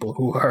lot of people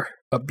who are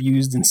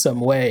abused in some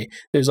way.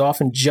 There's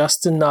often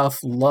just enough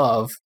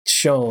love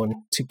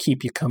shown to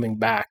keep you coming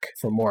back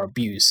for more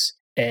abuse.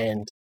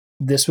 And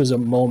this was a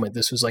moment,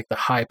 this was like the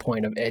high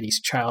point of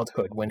Eddie's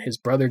childhood when his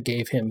brother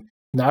gave him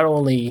not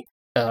only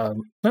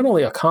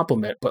a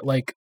compliment, but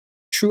like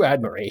true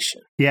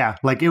admiration. Yeah,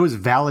 like it was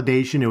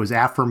validation, it was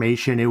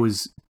affirmation, it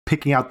was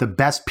picking out the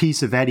best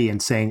piece of Eddie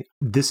and saying,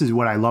 this is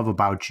what I love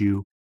about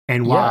you.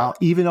 And while,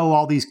 even though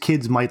all these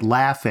kids might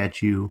laugh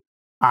at you,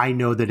 I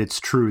know that it's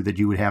true that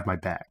you would have my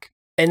back.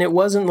 And it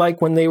wasn't like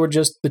when they were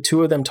just the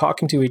two of them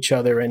talking to each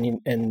other and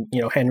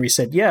you know, Henry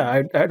said,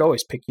 yeah, I'd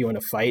always pick you in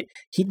a fight.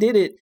 He did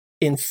it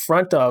in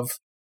front of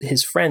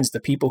his friends,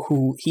 the people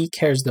who he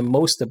cares the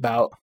most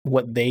about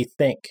what they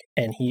think.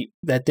 And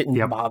that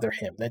didn't bother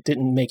him. That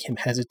didn't make him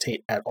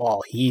hesitate at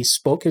all. He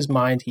spoke his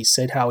mind. He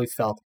said how he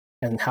felt,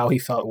 and how he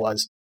felt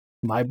was,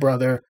 my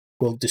brother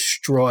will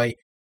destroy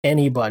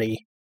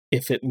anybody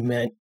if it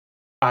meant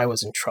I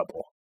was in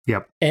trouble.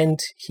 Yep. And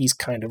he's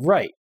kind of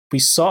right. We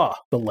saw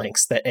the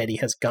lengths that Eddie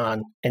has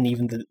gone and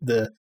even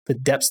the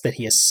depths that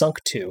he has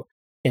sunk to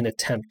in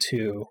attempt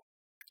to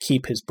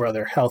keep his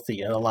brother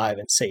healthy and alive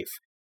and safe.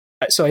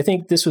 So I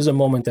think this was a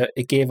moment that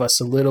it gave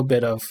us a little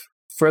bit of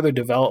further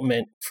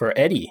development for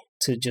Eddie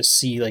to just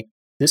see, like,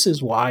 this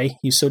is why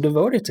he's so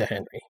devoted to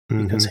Henry.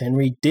 Because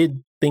Henry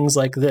did things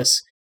like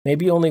this,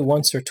 maybe only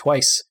once or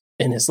twice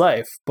in his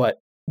life, but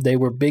they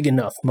were big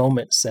enough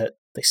moments that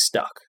they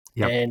stuck.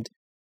 Yep. And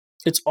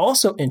it's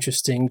also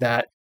interesting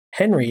that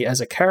Henry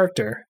as a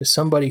character is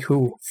somebody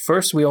who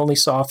first we only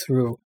saw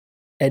through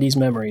Eddie's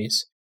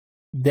memories.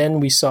 Then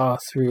we saw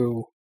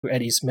through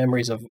Eddie's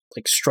memories of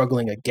like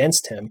struggling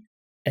against him.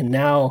 And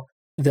now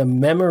the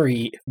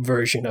memory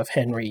version of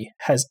Henry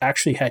has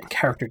actually had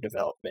character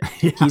development.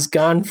 He's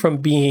gone from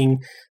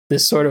being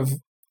this sort of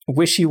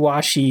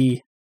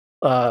wishy-washy,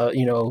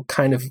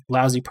 kind of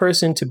lousy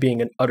person to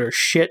being an utter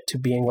shit to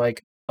being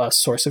like a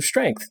source of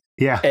strength.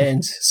 Yeah.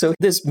 And so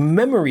this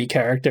memory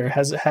character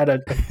has had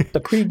a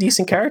pretty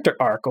decent character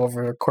arc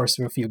over the course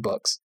of a few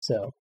books.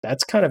 So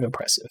that's kind of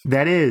impressive.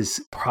 That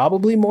is.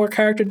 Probably more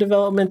character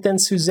development than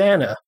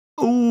Susanna.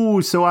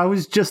 Ooh, so I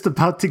was just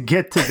about to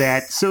get to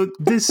that. So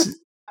this,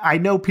 I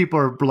know people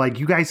are like,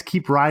 you guys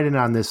keep riding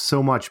on this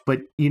so much,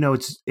 but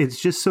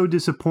it's just so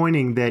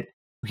disappointing that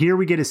here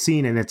we get a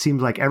scene and it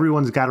seems like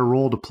everyone's got a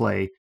role to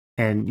play.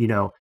 And,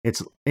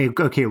 it's,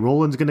 okay,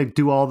 Roland's going to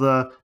do all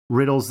the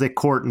riddles that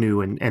Court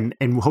knew, and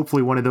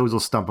hopefully one of those will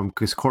stump him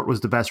because Court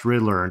was the best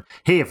riddler. And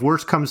hey, if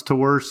worse comes to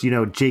worse,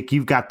 Jake,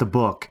 you've got the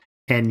book.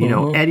 And,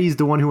 Eddie's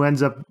the one who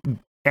ends up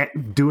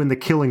doing the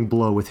killing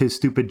blow with his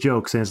stupid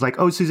jokes. And it's like,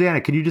 oh, Susanna,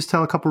 can you just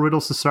tell a couple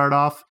riddles to start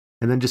off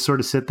and then just sort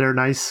of sit there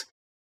nice?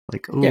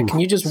 Like, ooh, yeah, can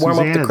you just warm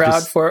up the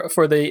crowd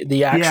for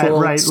the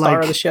actual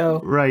star of the show?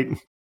 Right.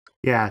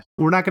 Yeah,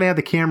 we're not going to have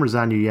the cameras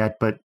on you yet,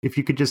 but if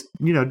you could just,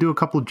 do a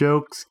couple of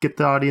jokes, get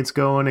the audience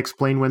going,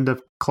 explain when to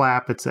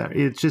clap, etc.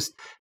 It's just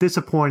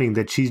disappointing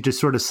that she's just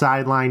sort of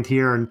sidelined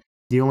here, and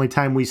the only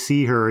time we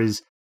see her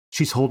is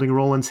she's holding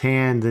Roland's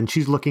hand and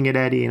she's looking at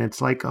Eddie, and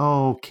it's like,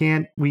 oh,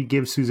 can't we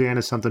give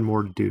Susanna something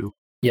more to do?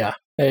 Yeah,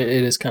 it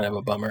is kind of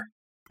a bummer.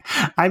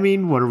 I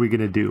mean, what are we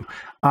going to do?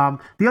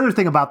 The other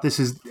thing about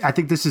this is, I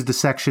think this is the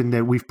section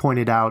that we've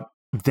pointed out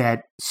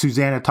that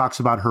Susanna talks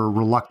about her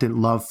reluctant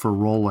love for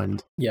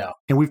Roland. Yeah.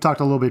 And we've talked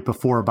a little bit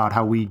before about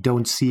how we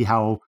don't see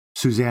how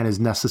Susanna is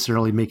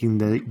necessarily making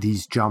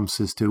these jumps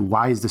as to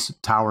why is this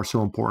tower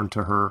so important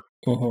to her?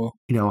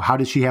 How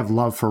does she have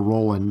love for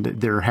Roland?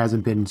 There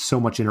hasn't been so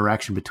much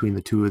interaction between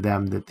the two of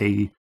them that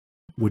they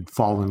would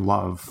fall in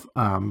love.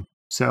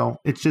 So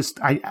it's just,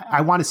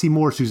 I want to see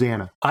more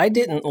Susanna. I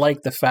didn't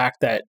like the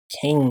fact that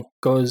King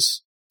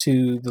goes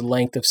to the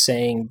length of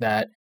saying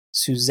that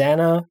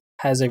Susanna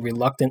has a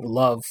reluctant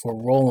love for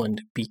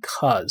Roland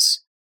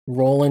because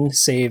Roland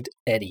saved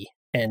Eddie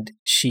and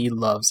she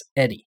loves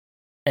Eddie.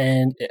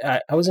 And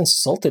I was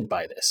insulted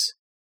by this.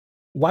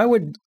 Why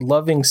would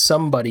loving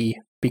somebody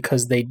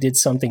because they did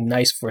something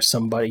nice for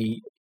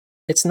somebody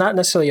it's not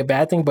necessarily a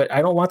bad thing, but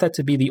I don't want that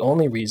to be the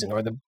only reason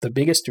or the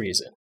biggest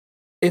reason.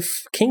 If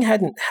King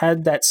hadn't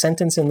had that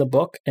sentence in the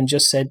book and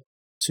just said,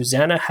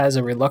 Susanna has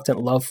a reluctant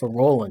love for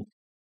Roland,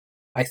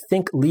 I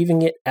think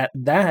leaving it at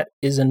that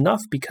is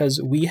enough,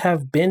 because we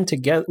have been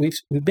together.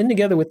 We've been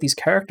together with these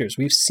characters.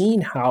 We've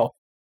seen how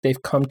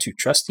they've come to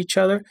trust each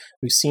other.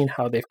 We've seen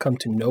how they've come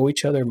to know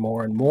each other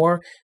more and more.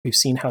 We've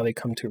seen how they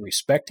come to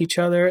respect each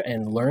other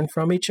and learn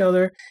from each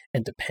other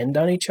and depend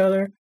on each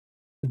other.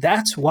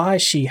 That's why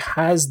she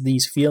has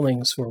these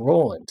feelings for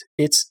Roland.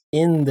 It's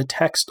in the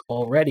text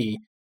already.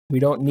 We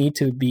don't need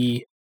to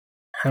be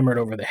hammered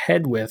over the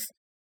head with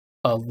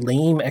a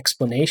lame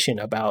explanation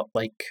about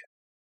like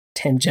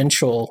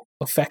tangential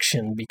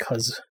affection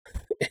because,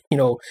 you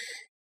know,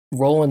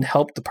 Roland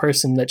helped the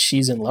person that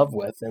she's in love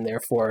with, and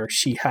therefore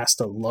she has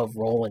to love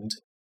Roland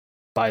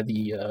by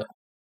the,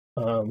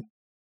 what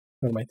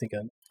am I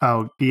thinking?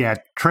 Oh, yeah,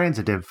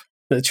 transitive.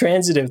 The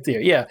transitive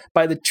theory. Yeah,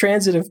 by the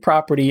transitive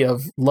property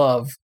of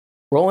love.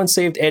 Roland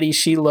saved Eddie,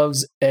 she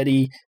loves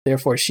Eddie,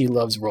 therefore she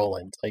loves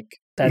Roland. Like,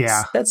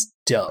 that's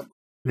dumb.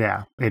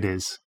 Yeah, it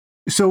is.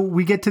 So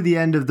we get to the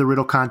end of the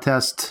riddle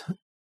contest.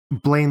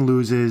 Blaine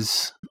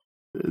loses.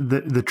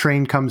 The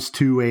train comes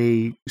to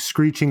a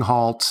screeching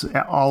halt.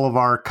 All of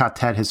our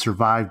quartet has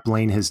survived.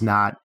 Blaine has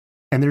not.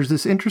 And there's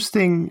this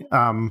interesting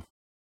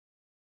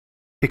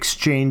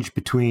exchange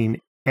between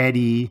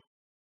Eddie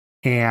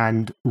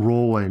and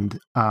Roland.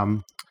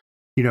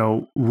 You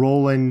know,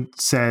 Roland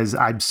says,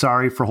 "I'm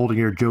sorry for holding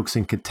your jokes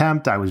in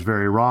contempt. I was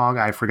very wrong.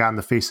 I've forgotten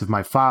the face of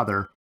my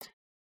father."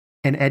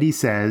 And Eddie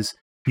says,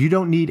 "You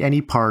don't need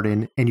any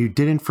pardon, and you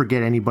didn't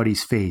forget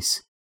anybody's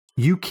face.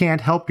 You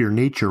can't help your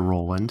nature,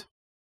 Roland."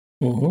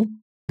 Mm-hmm.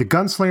 The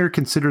gunslinger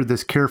considered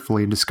this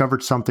carefully and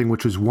discovered something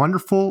which was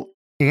wonderful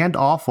and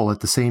awful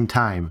at the same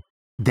time.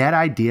 That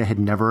idea had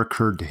never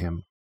occurred to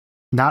him,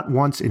 not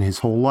once in his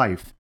whole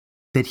life,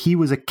 that he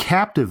was a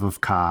captive of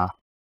Ka.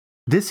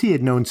 This he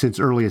had known since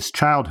earliest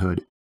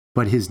childhood,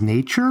 but his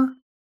nature,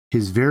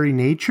 his very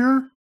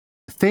nature?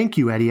 Thank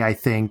you, Eddie, I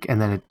think, and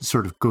then it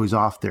sort of goes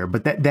off there.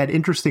 But that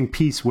interesting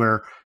piece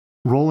where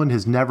Roland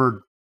has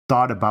never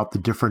thought about the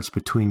difference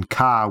between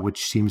Ka,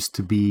 which seems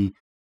to be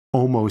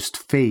almost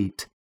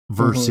fate,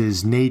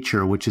 versus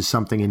nature, which is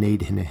something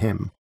innate in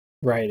him.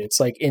 Right.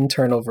 It's like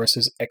internal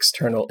versus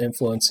external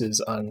influences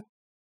on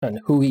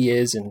who he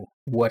is and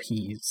what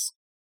he's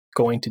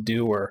going to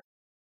do or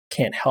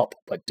can't help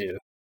but do.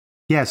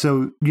 Yeah,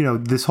 so, you know,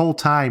 this whole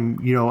time,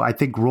 you know, I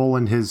think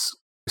Roland has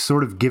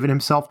sort of given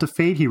himself to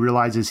fate. He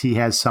realizes he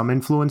has some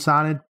influence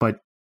on it, but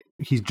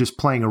he's just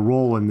playing a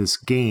role in this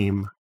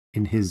game,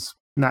 in his,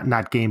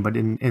 not game, but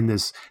in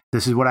this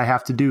is what I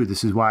have to do.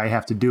 This is why I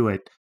have to do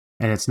it.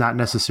 And it's not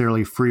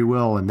necessarily free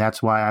will. And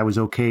that's why I was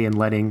okay in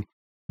letting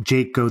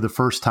Jake go the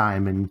first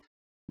time. And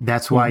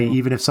that's why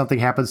even if something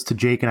happens to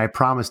Jake and I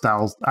promised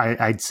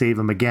I'd save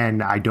him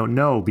again, I don't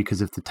know,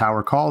 because if the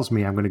tower calls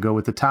me, I'm going to go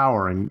with the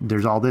tower. And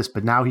there's all this.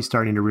 But now he's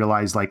starting to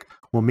realize, like,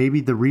 well,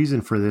 maybe the reason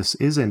for this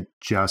isn't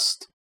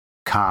just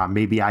Ka.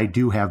 Maybe I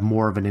do have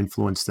more of an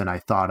influence than I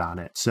thought on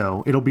it.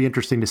 So it'll be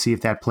interesting to see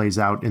if that plays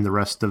out in the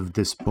rest of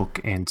this book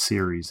and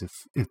series,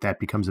 if that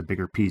becomes a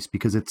bigger piece,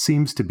 because it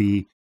seems to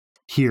be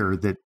here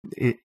that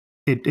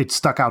it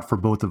stuck out for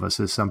both of us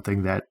as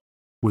something that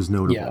was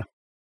notable. Yeah.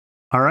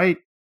 All right,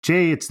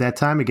 Jay, it's that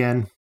time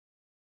again.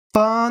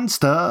 Fun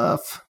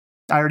stuff.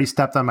 I already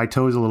stepped on my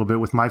toes a little bit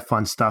with my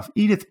fun stuff.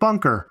 Edith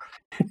Bunker.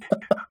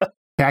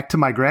 Back to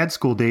my grad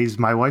school days,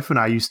 my wife and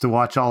I used to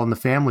watch All in the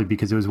Family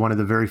because it was one of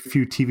the very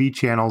few TV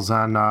channels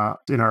on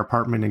in our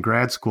apartment in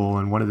grad school.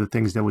 And one of the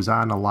things that was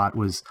on a lot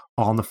was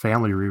All in the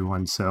Family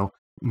reruns. So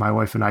my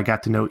wife and I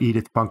got to know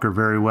Edith Bunker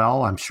very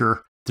well. I'm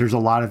sure there's a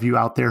lot of you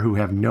out there who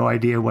have no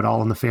idea what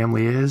All in the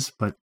Family is,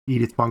 but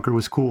Edith Bunker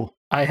was cool.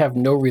 I have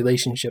no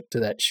relationship to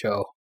that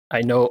show. I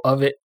know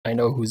of it. I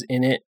know who's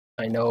in it.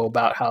 I know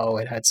about how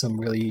it had some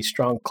really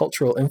strong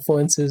cultural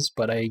influences,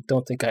 but I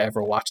don't think I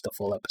ever watched a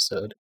full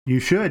episode. You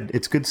should.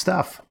 It's good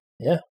stuff.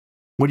 Yeah.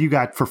 What do you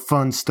got for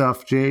fun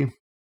stuff, Jay?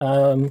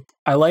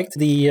 I liked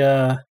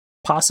the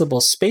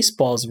possible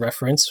Spaceballs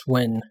reference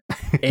when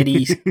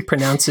Eddie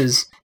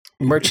pronounces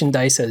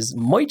merchandise as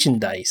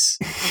merchandise.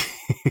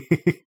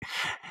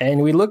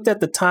 And we looked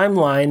at the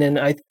timeline, and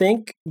I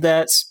think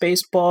that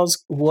Spaceballs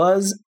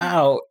was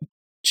out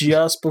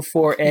just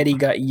before Eddie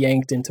got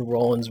yanked into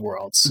Roland's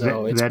world.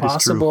 So it's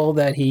possible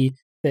that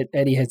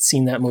Eddie had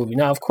seen that movie.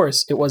 Now, of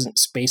course, it wasn't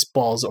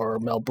Spaceballs or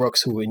Mel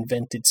Brooks who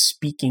invented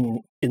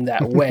speaking in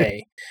that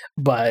way,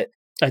 but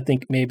I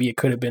think maybe it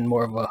could have been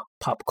more of a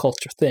pop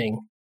culture thing,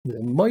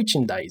 the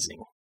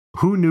merchandising.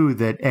 Who knew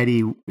that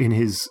Eddie, in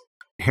his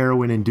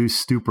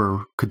heroin-induced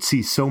stupor, could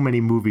see so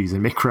many movies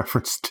and make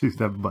reference to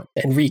them,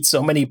 and read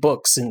so many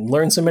books and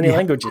learn so many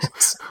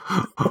languages?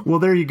 Well,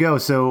 there you go.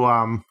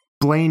 So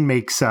Blaine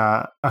makes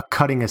a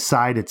cutting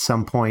aside at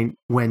some point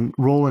when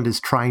Roland is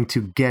trying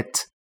to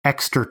get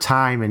extra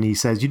time, and he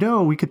says,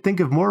 we could think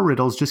of more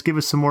riddles, just give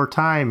us some more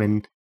time.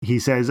 And he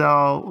says,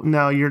 oh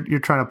no, you're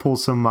trying to pull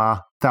some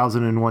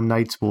 1001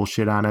 Nights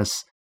bullshit on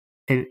us.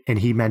 And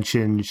he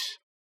mentions,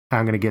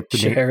 I'm going to get the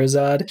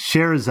Scheherazade.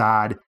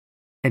 Scheherazade.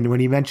 And when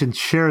he mentions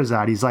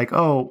Scheherazade, he's like,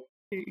 oh,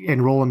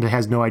 and Roland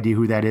has no idea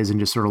who that is and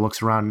just sort of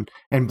looks around.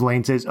 And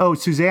Blaine says, oh,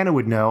 Susanna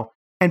would know.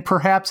 And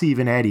perhaps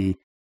even Eddie.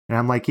 And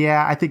I'm like,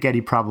 yeah, I think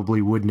Eddie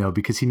probably would know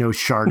because he knows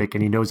Shardik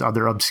and he knows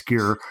other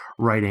obscure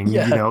writing.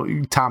 Yeah. You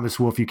know, Thomas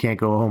Wolfe, You Can't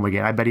Go Home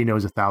Again. I bet he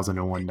knows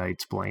 1001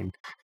 Nights, Blaine.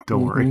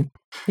 Don't worry.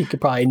 He could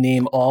probably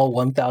name all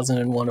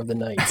 1001 of the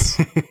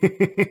nights.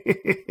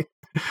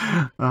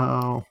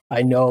 Oh.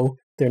 I know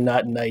they're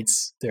not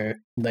nights. They're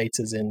nights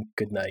as in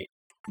good night.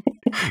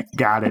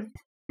 Got it.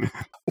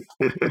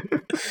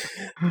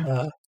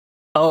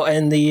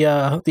 And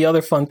the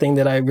other fun thing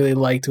that I really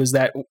liked was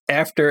that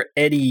after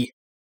Eddie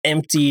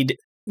emptied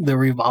the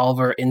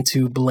revolver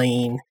into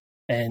Blaine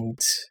and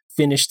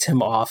finished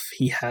him off,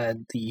 he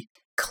had the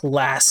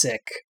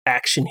classic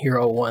action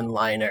hero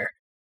one-liner.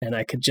 And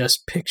I could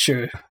just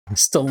picture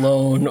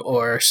Stallone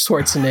or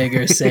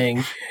Schwarzenegger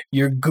saying,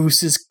 your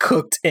goose is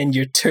cooked and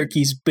your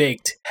turkey's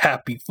baked.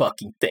 Happy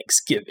fucking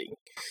Thanksgiving.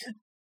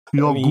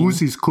 Your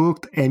goose is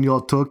cooked and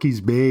your turkey's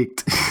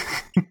baked.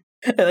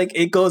 Like,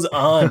 it goes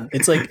on.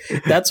 It's like,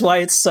 that's why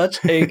it's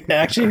such an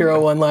action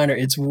hero one-liner.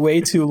 It's way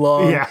too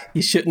long. Yeah.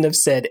 He shouldn't have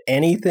said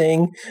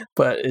anything,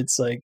 but it's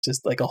like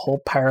just like a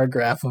whole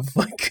paragraph of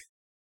like,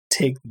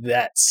 take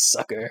that,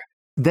 sucker.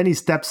 Then he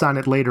steps on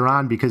it later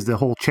on because the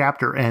whole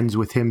chapter ends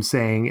with him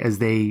saying, as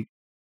they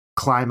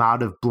climb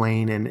out of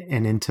Blaine and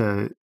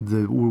into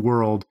the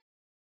world,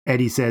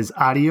 Eddie says,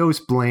 adios,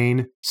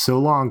 Blaine. So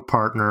long,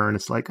 partner. And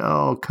it's like,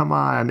 oh, come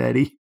on,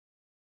 Eddie.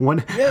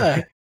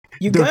 Yeah.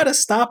 You gotta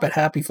stop at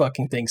Happy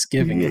fucking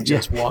Thanksgiving and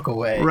just walk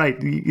away. Right.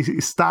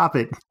 Stop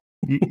it.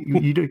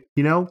 You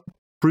know,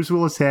 Bruce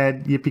Willis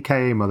had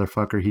yippee-ki-yay,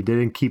 motherfucker. He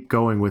didn't keep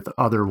going with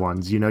other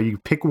ones. You know, you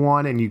pick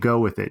one and you go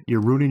with it.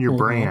 You're ruining your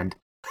brand.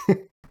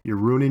 You're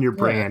ruining your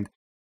brand.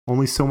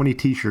 Only so many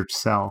t-shirts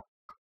sell.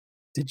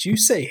 Did you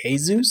say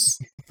Jesus?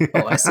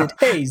 Oh, I said,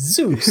 hey,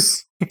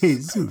 Zeus. Hey,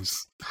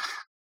 Zeus.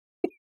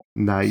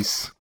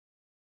 Nice.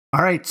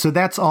 All right, so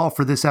that's all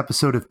for this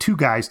episode of Two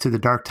Guys to the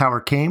Dark Tower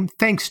Came.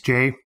 Thanks,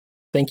 Jay.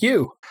 Thank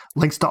you.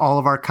 Links to all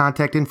of our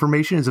contact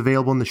information is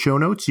available in the show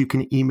notes. You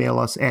can email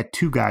us at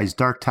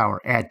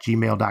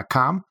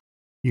twoguysdarktower@gmail.com.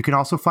 You can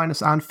also find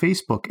us on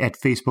Facebook at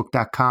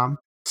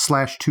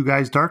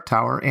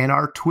facebook.com/twoguysdarktower, and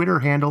our Twitter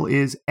handle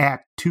is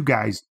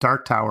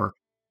 @twoguysdarktower.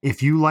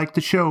 If you like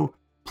the show,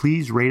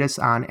 please rate us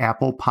on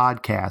Apple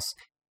Podcasts.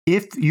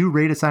 If you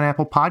rate us on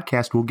Apple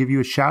Podcasts, we'll give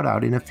you a shout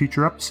out in a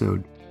future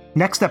episode.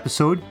 Next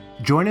episode,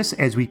 join us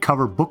as we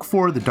cover Book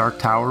 4 of The Dark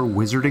Tower,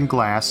 Wizard and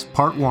Glass,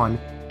 Part 1,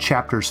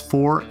 Chapters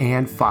 4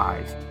 and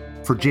 5.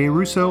 For Jay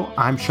Russo,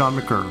 I'm Sean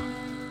McGurr.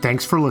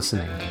 Thanks for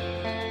listening.